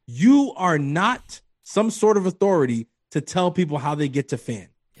fan. You are not some sort of authority to tell people how they get to fan.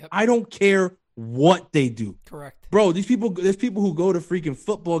 Yep. I don't care what they do. Correct. Bro, there's people who go to freaking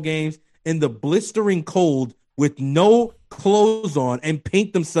football games in the blistering cold with no clothes on and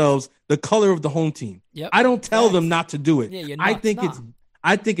paint themselves the color of the home team. Yep. I don't tell them not to do it. Yeah, you're I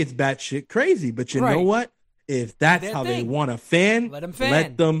think it's batshit crazy. But you know what? If that's how they want to fan, let them fan.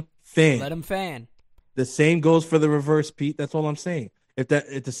 Let them fan. The same goes for the reverse, Pete. That's all I'm saying. If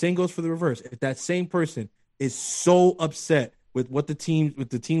the same goes for the reverse, if that same person is so upset with the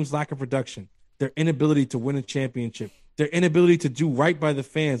team's lack of production, their inability to win a championship, their inability to do right by the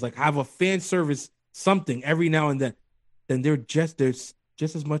fans, like have a fan service something every now and then they're just as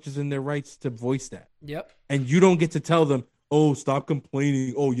much as in their rights to voice that. Yep. And you don't get to tell them, oh, stop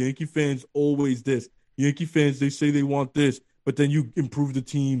complaining. Oh, Yankee fans always this. Yankee fans, they say they want this, but then you improve the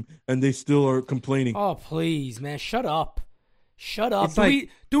team and they still are complaining. Oh, please, man, shut up. Shut up.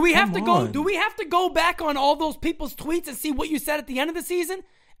 Do we have to go back on all those people's tweets and see what you said at the end of the season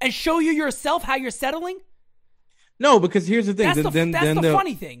and show you yourself how you're settling? No, because here's the thing. That's the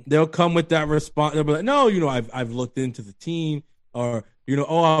funny thing. They'll come with that response. They'll be like, no, you know, I've looked into the team, or, you know,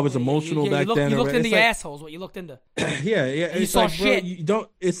 I was emotional back then. You looked into the assholes, what you looked into. Yeah. You saw like, shit. Bro,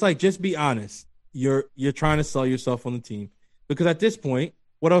 it's like, just be honest. You're trying to sell yourself on the team. Because at this point,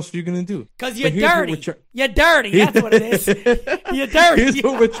 what else are you going to do? Because you're dirty. You're dirty. That's what it is. You're dirty.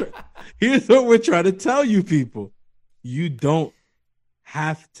 Here's what we're trying to tell you people. You don't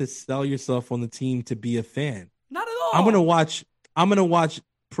have to sell yourself on the team to be a fan. Not at all. I'm gonna watch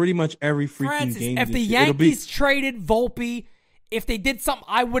pretty much every freaking game. If the Yankees traded Volpe, if they did something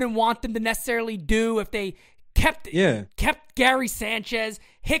I wouldn't want them to necessarily do, if they kept Gary Sanchez,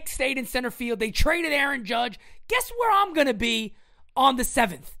 Hicks stayed in center field, they traded Aaron Judge, guess where I'm gonna be on the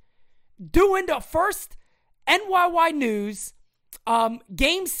 7th? Doing the first NYY News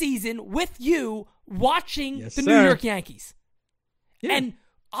game season with you, watching the New York Yankees. Yeah. And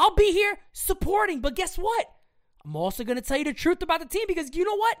I'll be here supporting, but guess what? I'm also going to tell you the truth about the team, because you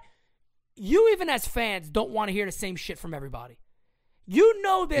know what? You, even as fans, don't want to hear the same shit from everybody. You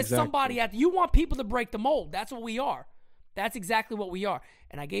know there's somebody out there. You want people to break the mold. That's what we are. That's exactly what we are.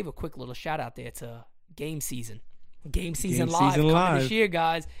 And I gave a quick little shout out there to Game Season. Game Season Live coming this year,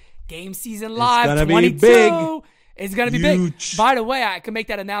 guys. Game Season Live 22. It's going to be big. By the way, I can make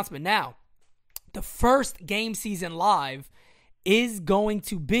that announcement now. The first Game Season Live is going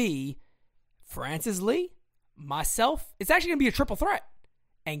to be Francis Lee, myself. It's actually going to be a triple threat.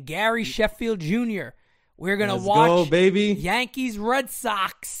 And Gary Sheffield Jr. We're going to Let's watch go, baby. Yankees, Red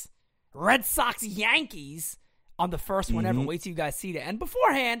Sox, Yankees on the first one ever. Wait till you guys see that. And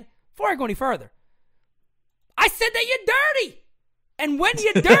beforehand, before I go any further, I said that you're dirty. And when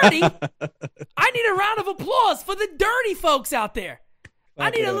you're dirty, I need a round of applause for the dirty folks out there. I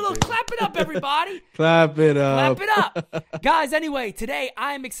need a little clap it up, everybody. Clap it up. Clap it up. Guys, anyway, today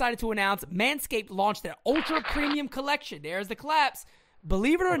I am excited to announce Manscaped launched their Ultra Premium Collection. There's the claps.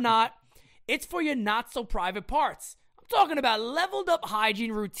 Believe it or not, it's for your not-so-private parts. I'm talking about leveled-up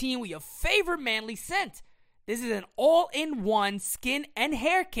hygiene routine with your favorite manly scent. This is an all-in-one skin and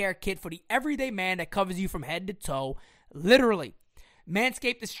hair care kit for the everyday man that covers you from head to toe, literally.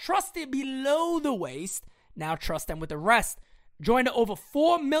 Manscaped is trusted below the waist. Now trust them with the rest. Join the over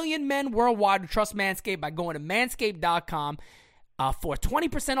 4 million men worldwide who trust Manscaped by going to manscaped.com for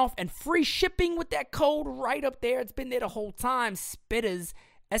 20% off and free shipping with that code right up there. It's been there the whole time. Spittaz,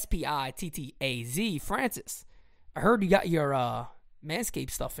 Spittaz. Francis, I heard you got your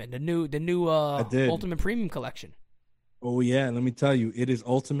Manscaped stuff in, the new Ultimate Premium Collection. Oh, yeah. Let me tell you, it is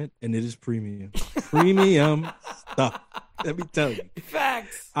ultimate and it is premium. Premium stuff. Let me tell you.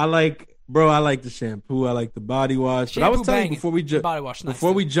 Facts. I like the shampoo. I like the body wash. But I was telling you before we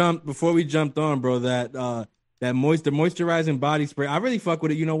jumped on, bro, that moisturizing body spray. I really fuck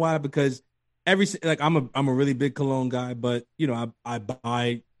with it. You know why? Because I'm a really big cologne guy, but you know I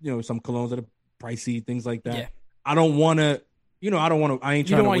buy some colognes that are pricey, things like that. Yeah. I don't want to. I ain't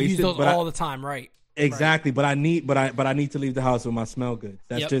trying to waste use it. those But all the time, right? Exactly. Right. But I need to leave the house with my smell good.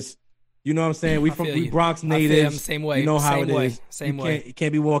 That's just. You know what I'm saying? We Bronx natives. Same way. You know how it is. Same way. You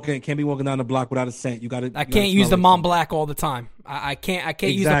can't be walking down the block without a scent. I can't use the Mont Blanc all the time. I can't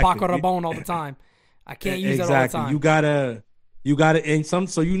use the Paco Rabanne all the time. I can't use it all the time. You gotta and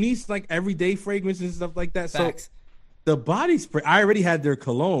so you need like everyday fragrances and stuff like that. Facts. So the body spray, I already had their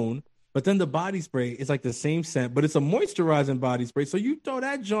cologne, but then the body spray is like the same scent, but it's a moisturizing body spray. So you throw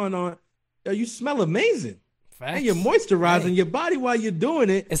that joint on, you smell amazing. Facts. And you're moisturizing your body while you're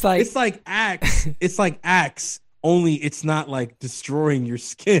doing it. It's like Axe. It's like Axe, only it's not like destroying your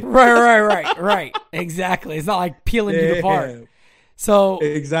skin. Right. Exactly. It's not like peeling you apart. So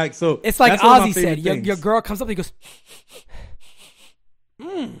exactly. So it's like Ozzy said. Your girl comes up and goes,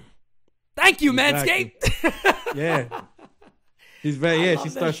 "Thank you, exactly. Manscaped." Yeah. She's very. Yeah. She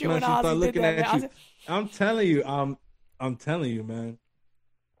starts smelling. She starts looking at you. I'm telling you, man.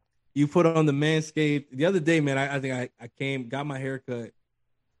 You put on the Manscaped. The other day, man, I think I came, got my haircut,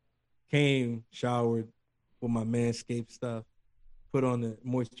 showered with my Manscaped stuff, put on the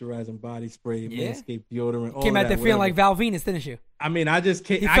moisturizing body spray, Manscaped deodorant. All came out there feeling like Val Venus, didn't you? I mean, I just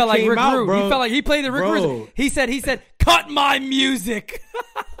came. He felt like Rick out, Rude. bro. He felt like he played the Rick Rude. He said, "Cut my music."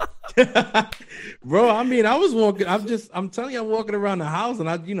 Bro, I mean, I was walking. I'm telling you, I'm walking around the house, and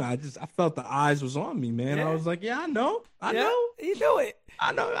I felt the eyes was on me, man. Yeah. I was like, yeah, I know. You knew it.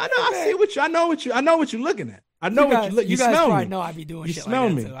 I know. I see what you. I know what you're looking at. I know what you look. You smell me. I know I be doing shit smell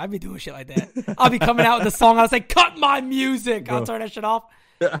like me. that too. I be doing shit like that. I'll be coming out with the song. I'll say, "Cut my music." Bro. I'll turn that shit off.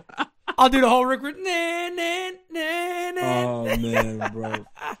 I'll do the whole Rick Rude. Oh man, bro.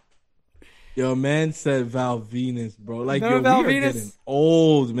 Yo, man said Val Venus, bro. Like, remember yo, Val we Venus? are getting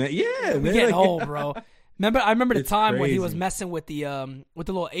old, man. Yeah, We're man. getting old, bro. I remember the time when he was crazy. messing with the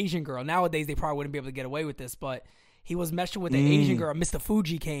little Asian girl. Nowadays they probably wouldn't be able to get away with this, but he was messing with the Asian girl. Mr.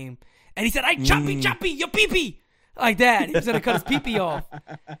 Fuji came and he said, "Hey, choppy, your pee-pee," like that. He was gonna cut his pee-pee off.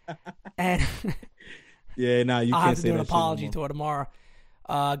 And yeah, nah, you I'll can't have to say do an that shit apology no to more. her tomorrow.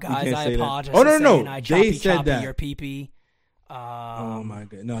 Guys, I say that. apologize. Oh, for no. saying I They said choppy that. your pee-pee. Oh my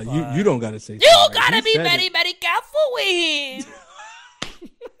god, no, you don't gotta say. You sorry. gotta He be said very, it. very careful with him.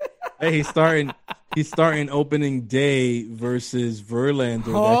 Hey, he's starting opening day versus Verlander.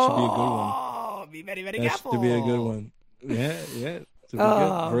 That should be a good one. Oh, be very, very That careful. should be a good one. Yeah. To be good.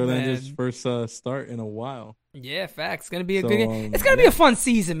 Verlander's first start in a while. Yeah, facts. It's gonna be a good game. It's gonna yeah. be a fun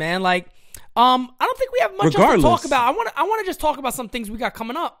season, man. Like, I don't think we have much else to talk about. I want to just talk about some things we got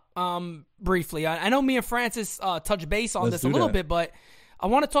coming up. Briefly, I know me and Francis touch base on this a little bit, but I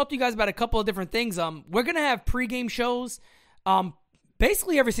want to talk to you guys about a couple of different things. We're gonna have pregame shows,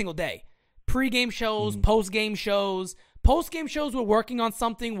 basically every single day. Pregame shows, postgame shows. Postgame shows, we're working on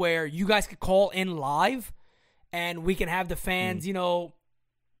something where you guys could call in live, and we can have the fans. You know,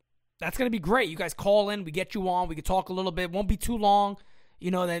 that's gonna be great. You guys call in, we get you on, we can talk a little bit. Won't be too long.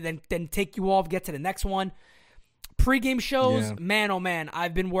 You know, then take you off, get to the next one. Pre-game shows, man, oh man,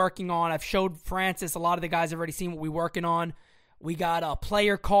 I've been working on. I've showed Francis. A lot of the guys have already seen what we're working on. We got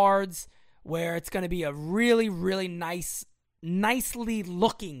player cards where it's going to be a really, really nice nicely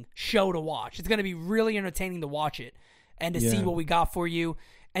looking show to watch. It's going to be really entertaining to watch it and to see what we got for you.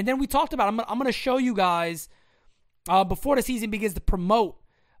 And then we talked about, I'm going to show you guys, before the season begins, to promote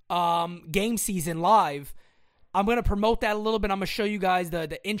game season live. I'm going to promote that a little bit. I'm going to show you guys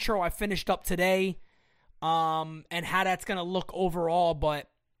the intro I finished up today, and how that's going to look overall. But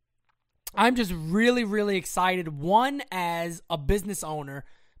I'm just really, really excited. One, as a business owner,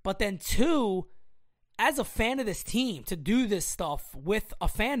 but then two, as a fan of this team, to do this stuff with a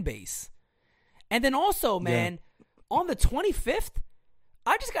fan base. And then also, man, on the 25th,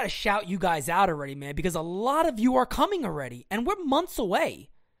 I just got to shout you guys out already, man, because a lot of you are coming already, and we're months away.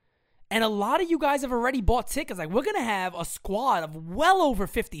 And a lot of you guys have already bought tickets. Like, we're going to have a squad of well over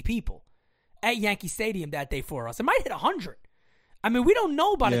 50 people at Yankee Stadium that day for us. It might hit 100. I mean, we don't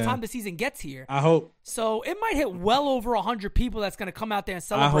know by the time the season gets here. I hope. So it might hit well over 100 people that's going to come out there and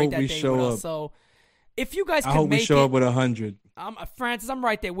celebrate that day with us. So if you guys can make it. I hope we show up with 100. Francis, I'm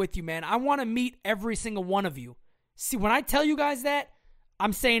right there with you, man. I want to meet every single one of you. See, when I tell you guys that,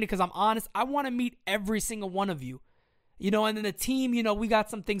 I'm saying it because I'm honest. I want to meet every single one of you. You know, and then the team, you know, we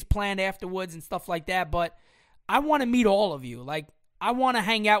got some things planned afterwards and stuff like that. But I want to meet all of you. Like, I want to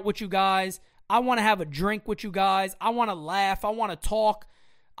hang out with you guys. I want to have a drink with you guys. I want to laugh. I want to talk.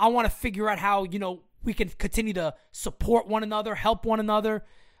 I want to figure out how, you know, we can continue to support one another, help one another.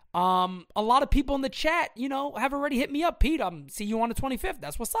 A lot of people in the chat, you know, have already hit me up. Pete, see you on the 25th.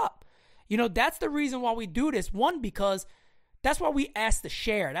 That's what's up. You know, that's the reason why we do this. One, because that's why we ask to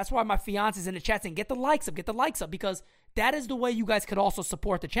share. That's why my fiance's in the chat saying, get the likes up, because that is the way you guys could also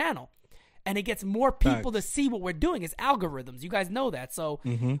support the channel. And it gets more people to see what we're doing. It's algorithms. You guys know that. So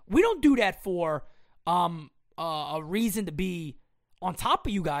we don't do that for a reason to be on top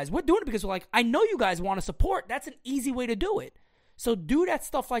of you guys. We're doing it because we're like, I know you guys want to support. That's an easy way to do it. So do that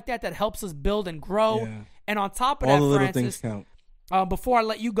stuff like that helps us build and grow. Yeah. And on top of all that, the little Francis, things count. Before I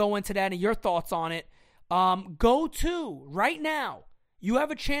let you go into that and your thoughts on it, go to, right now, you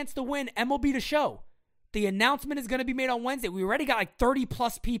have a chance to win MLB The Show. The announcement is going to be made on Wednesday. We already got like 30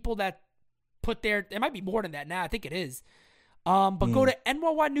 plus people that put their, it might be more than that now. I think it is. But go to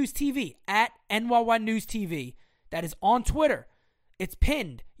NYY News TV, at NYY News TV. That is on Twitter. It's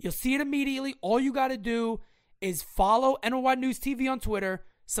pinned. You'll see it immediately. All you got to do is follow NYY News TV on Twitter,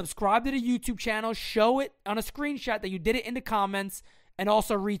 subscribe to the YouTube channel, show it on a screenshot that you did it in the comments, and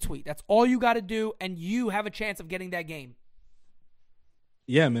also retweet. That's all you got to do, and you have a chance of getting that game.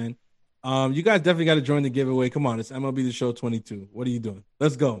 Yeah, man. You guys definitely got to join the giveaway. Come on, it's MLB The Show 22. What are you doing?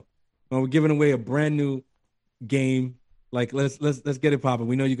 Let's go. We're giving away a brand new game. Like, let's get it popping.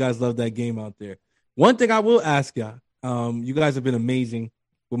 We know you guys love that game out there. One thing I will ask y'all, you guys have been amazing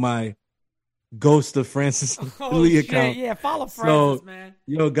with my Ghost of Francis Lee account. Yeah, follow Francis, man.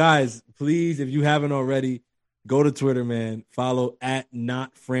 Yo, guys, please, if you haven't already, go to Twitter, man. Follow at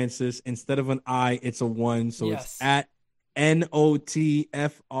Not Francis. Instead of an I, it's a 1. So it's at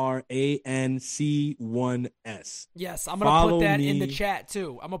NOTFRANC1S. Yes, I'm going to put that in the chat,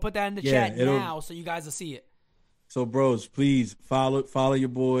 too. I'm going to put that in the chat now so you guys will see it. So, bros, please follow your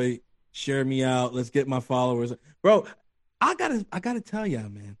boy. Share me out. Let's get my followers. Bro, I gotta tell y'all,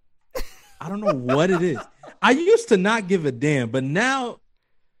 man. I don't know what it is. I used to not give a damn, but now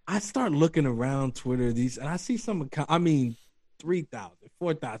I start looking around Twitter and I see some account. I mean, 3,000,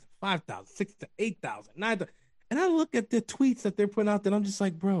 4,000, 5,000, 6,000, 8,000, 9,000. And I look at the tweets that they're putting out there, and I'm just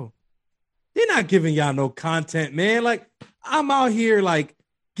like, bro, they're not giving y'all no content, man. Like, I'm out here, like,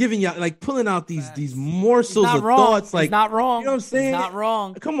 giving y'all, like, pulling out these morsels of thoughts. Like, it's not wrong. You know what I'm saying? It's not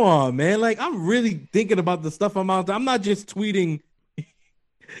wrong. Come on, man. Like, I'm really thinking about the stuff I'm out there. I'm not just tweeting.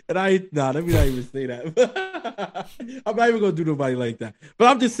 And let me not even say that. I'm not even going to do nobody like that. But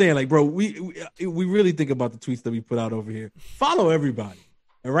I'm just saying, like, bro, we really think about the tweets that we put out over here. Follow everybody.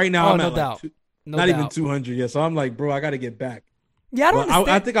 And right now, I'm at not even 200 yet. So I'm like, bro, I got to get back. Yeah, I don't understand.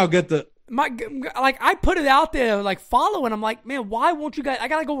 I think I'll get the... I put it out there, like, follow, and I'm like, man, why won't you guys? I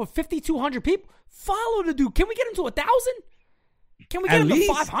got to go with 5,200 people. Follow the dude. Can we get him to 1,000? Can we get him to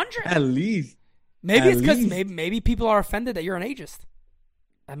 500? At least. Maybe it's because maybe people are offended that you're an ageist.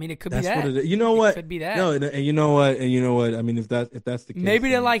 I mean, it could be that. What it is. You know what? It could be that. No, and you know what? I mean, if that's the case, maybe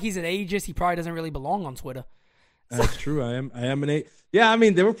they're like, he's an ageist. He probably doesn't really belong on Twitter. That's true. I am an ageist. Yeah, I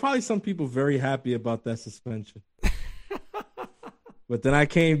mean, there were probably some people very happy about that suspension. But then I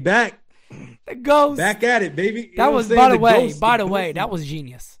came back. The ghost. Back at it, baby. You that was, by the way, that was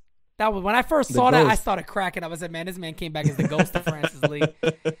genius. That was when I first saw that, I started cracking up. I said, man, this man came back as the ghost of Francis Lee.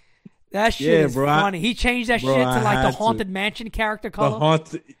 That shit is funny. He changed that shit to like the Haunted Mansion character color.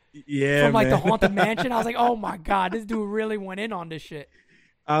 From like the Haunted Mansion. I was like, oh my God, this dude really went in on this shit.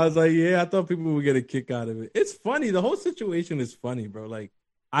 I was like, yeah, I thought people would get a kick out of it. It's funny. The whole situation is funny, bro. Like,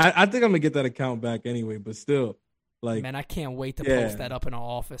 I think I'm gonna get that account back anyway, but still, like, man, I can't wait to post that up in our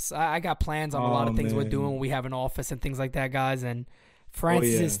office. I got plans on a lot of things we're doing when we have an office and things like that, guys. And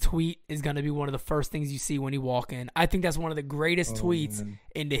Francis's tweet is gonna be one of the first things you see when you walk in. I think that's one of the greatest tweets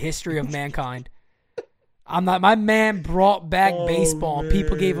in the history of mankind. My man brought back baseball, and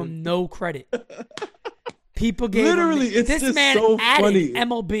people gave him no credit. People gave literally, him, it's this just man so added funny.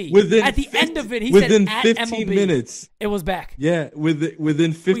 MLB. At the end of it, he within said 15 MLB. minutes. It was back. Yeah,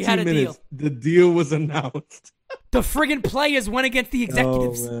 within 15 minutes, the deal was announced. The friggin' players went against the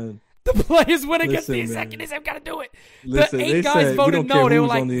executives. Oh, man. The players went against the executives. I've got to do it. Listen, the 8 guys voted no. They were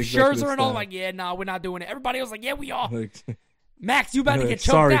like, Scherzer and all, side. like, yeah, no, we're not doing it. Everybody was like, yeah, we are. Max, you about to get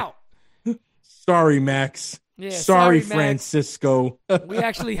choked out. Sorry, Max. Yeah, sorry, Max. Francisco. We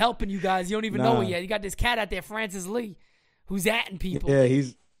actually helping you guys. You don't even know it yet. You got this cat out there, Francis Lee, who's atting people. Yeah,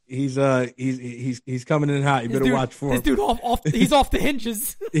 he's coming in hot. You better watch for him. This dude he's off the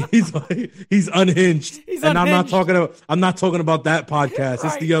hinges. he's unhinged. I'm not talking about that podcast.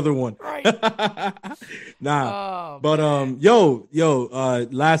 It's the other one. Right.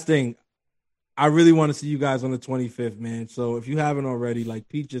 Last thing. I really want to see you guys on the 25th, man. So if you haven't already, like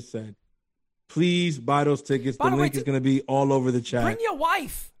Pete just said, please buy those tickets. The link is going to be all over the chat. Bring your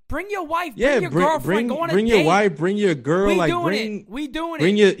wife. Bring your girlfriend. Bring your wife. Bring your girl. We doing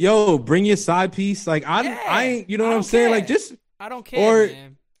it. Bring your side piece. Like I ain't. You know what I'm saying? Like just. I don't care.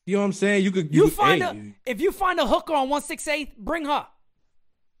 Man. You know what I'm saying? If you find a hooker on 168, bring her.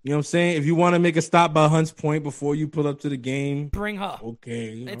 You know what I'm saying? If you want to make a stop by Hunts Point before you pull up to the game, bring her.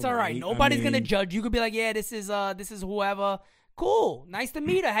 Okay, it's all right. Nobody's gonna judge. You could be like, yeah, this is whoever. Cool. Nice to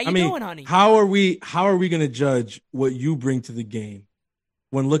meet her. How you doing, honey? How are we going to judge what you bring to the game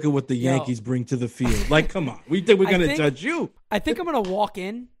when look at what the Yankees bring to the field? Like, come on. We think we're going to judge you. I think I'm going to walk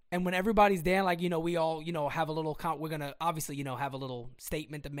in, and when everybody's there, like, we all, have a little we're going to obviously, have a little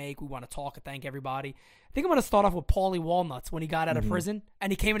statement to make. We want to talk and thank everybody. I think I'm going to start off with Paulie Walnuts when he got out of prison,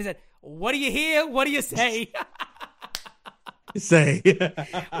 and he came in and said, "What do you hear? What do you say?"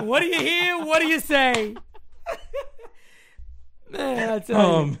 What do you hear? What do you say? Man,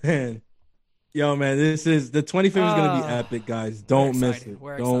 man. Yo, man, this is the 25th is going to be epic, guys. Don't miss it.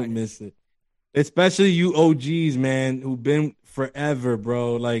 Don't miss it. Especially you OGs, man, who've been forever,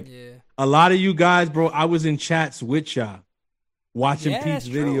 bro. Like, a lot of you guys, bro, I was in chats with y'all watching Pete's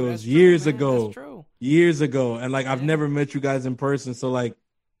videos years ago. And, like, I've never met you guys in person. So, like,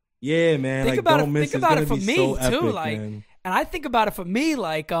 yeah, man. Think about don't miss it. Think about it for me, too. Epic, like, man. And I think about it for me,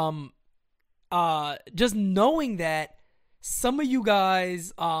 like, just knowing that some of you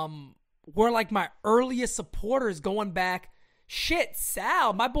guys were like my earliest supporters going back. Shit,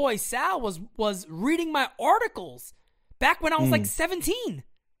 Sal, my boy Sal was reading my articles back when I was like 17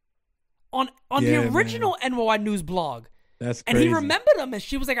 on the original NY News blog. That's crazy. And he remembered them, and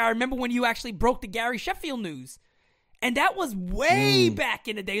she was like, I remember when you actually broke the Gary Sheffield news. And that was way back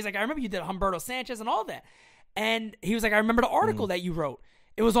in the day. He's like, I remember you did Humberto Sanchez and all that. And he was like, I remember the article that you wrote.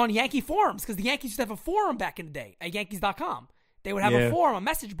 It was on Yankee forums because the Yankees used to have a forum back in the day at Yankees.com. They would have a forum, a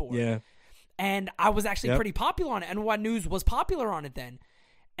message board. Yeah. And I was actually pretty popular on it. NY News was popular on it then.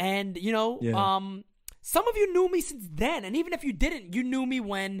 And, some of you knew me since then. And even if you didn't, you knew me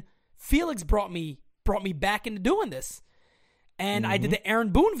when Felix brought me back into doing this. And I did the Aaron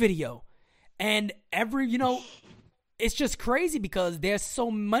Boone video. And it's just crazy because there's so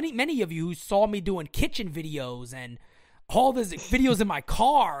many of you who saw me doing kitchen videos and all these videos in my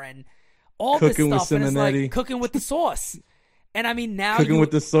car and all cooking this stuff. And it's like cooking with the sauce. And I mean, now cooking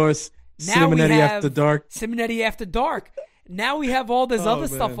with the sauce. Simonetti After Dark. Simonetti After Dark. Now we have all this other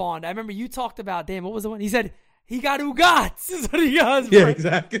stuff on. I remember you talked about, what was the one? He said, he got Ugats. Is what he does, bro. Yeah,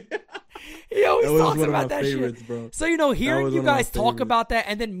 exactly. He always talks about that shit. Bro. So, hearing you guys talk about that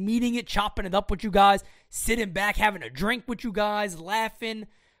and then meeting it, chopping it up with you guys, sitting back, having a drink with you guys, laughing,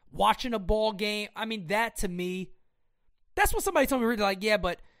 watching a ball game. I mean, that to me, that's what somebody told me. Really, like, yeah,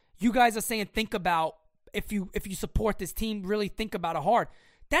 but you guys are saying think about if you support this team, really think about it hard.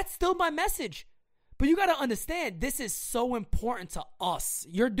 That's still my message. But you got to understand, this is so important to us.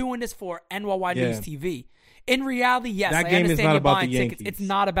 You're doing this for NYY News TV. In reality, yes, that I game understand is not you're about buying the tickets. Yankees. It's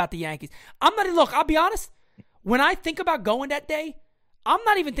not about the Yankees. Look, I'll be honest. When I think about going that day, I'm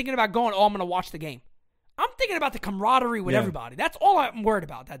not even thinking about going, I'm going to watch the game. I'm thinking about the camaraderie with everybody. That's all I'm worried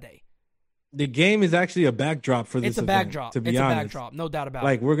about that day. The game is actually a backdrop for this event. It's a backdrop. To be honest. It's a backdrop. No doubt about it.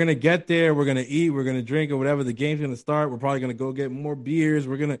 Like, we're going to get there. We're going to eat. We're going to drink or whatever. The game's going to start. We're probably going to go get more beers.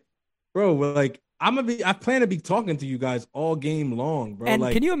 We're going to... Bro, I plan to be talking to you guys all game long, bro. And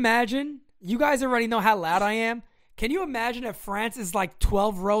can you imagine? You guys already know how loud I am. Can you imagine if Francis is like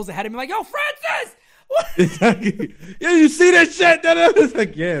 12 rows ahead of me? Like, yo, Francis! What? Exactly. Yeah, you see that shit? It's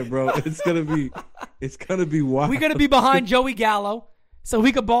like, yeah, bro. It's gonna be wild. We're gonna be behind Joey Gallo, so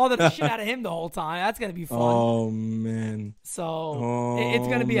we could ball the shit out of him the whole time. That's gonna be fun. Oh man. So it's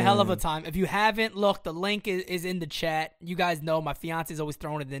gonna be a hell of a time. If you haven't looked, the link is in the chat. You guys know my fiance is always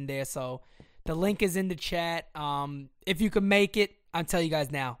throwing it in there, so the link is in the chat. If you can make it, I'll tell you guys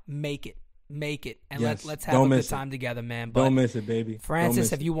now, make it, and yes. let's have a good time together, man. But don't miss it, baby.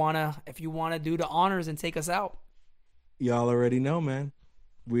 Francis, if you wanna do the honors and take us out, y'all already know, man.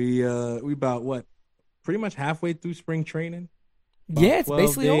 We about what? Pretty much halfway through spring training. Yeah, it's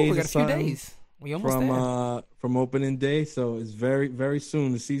basically over. We got a few days. We almost there. From opening day, so it's very, very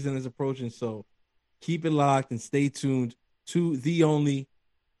soon. The season is approaching, so keep it locked and stay tuned to the only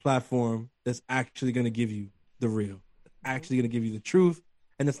platform that's actually going to give you the real, actually going to give you the truth,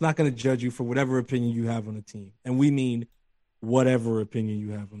 and it's not going to judge you for whatever opinion you have on the team. And we mean whatever opinion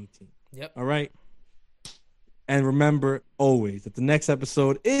you have on the team. Yep. All right? And remember always that the next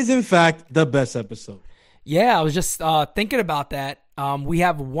episode is, in fact, the best episode. Yeah, I was just thinking about that. We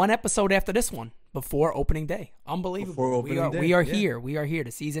have one episode after this one before opening day. Unbelievable. Before opening day. We are here. We are here.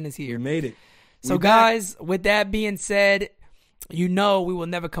 The season is here. We made it. So, guys, with that being said, we will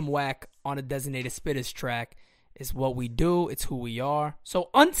never come whack on a designated Spittaz track. It's what we do. It's who we are. So,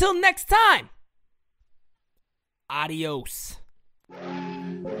 until next time, adios.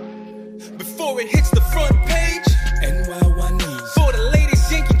 Before it hits the front page,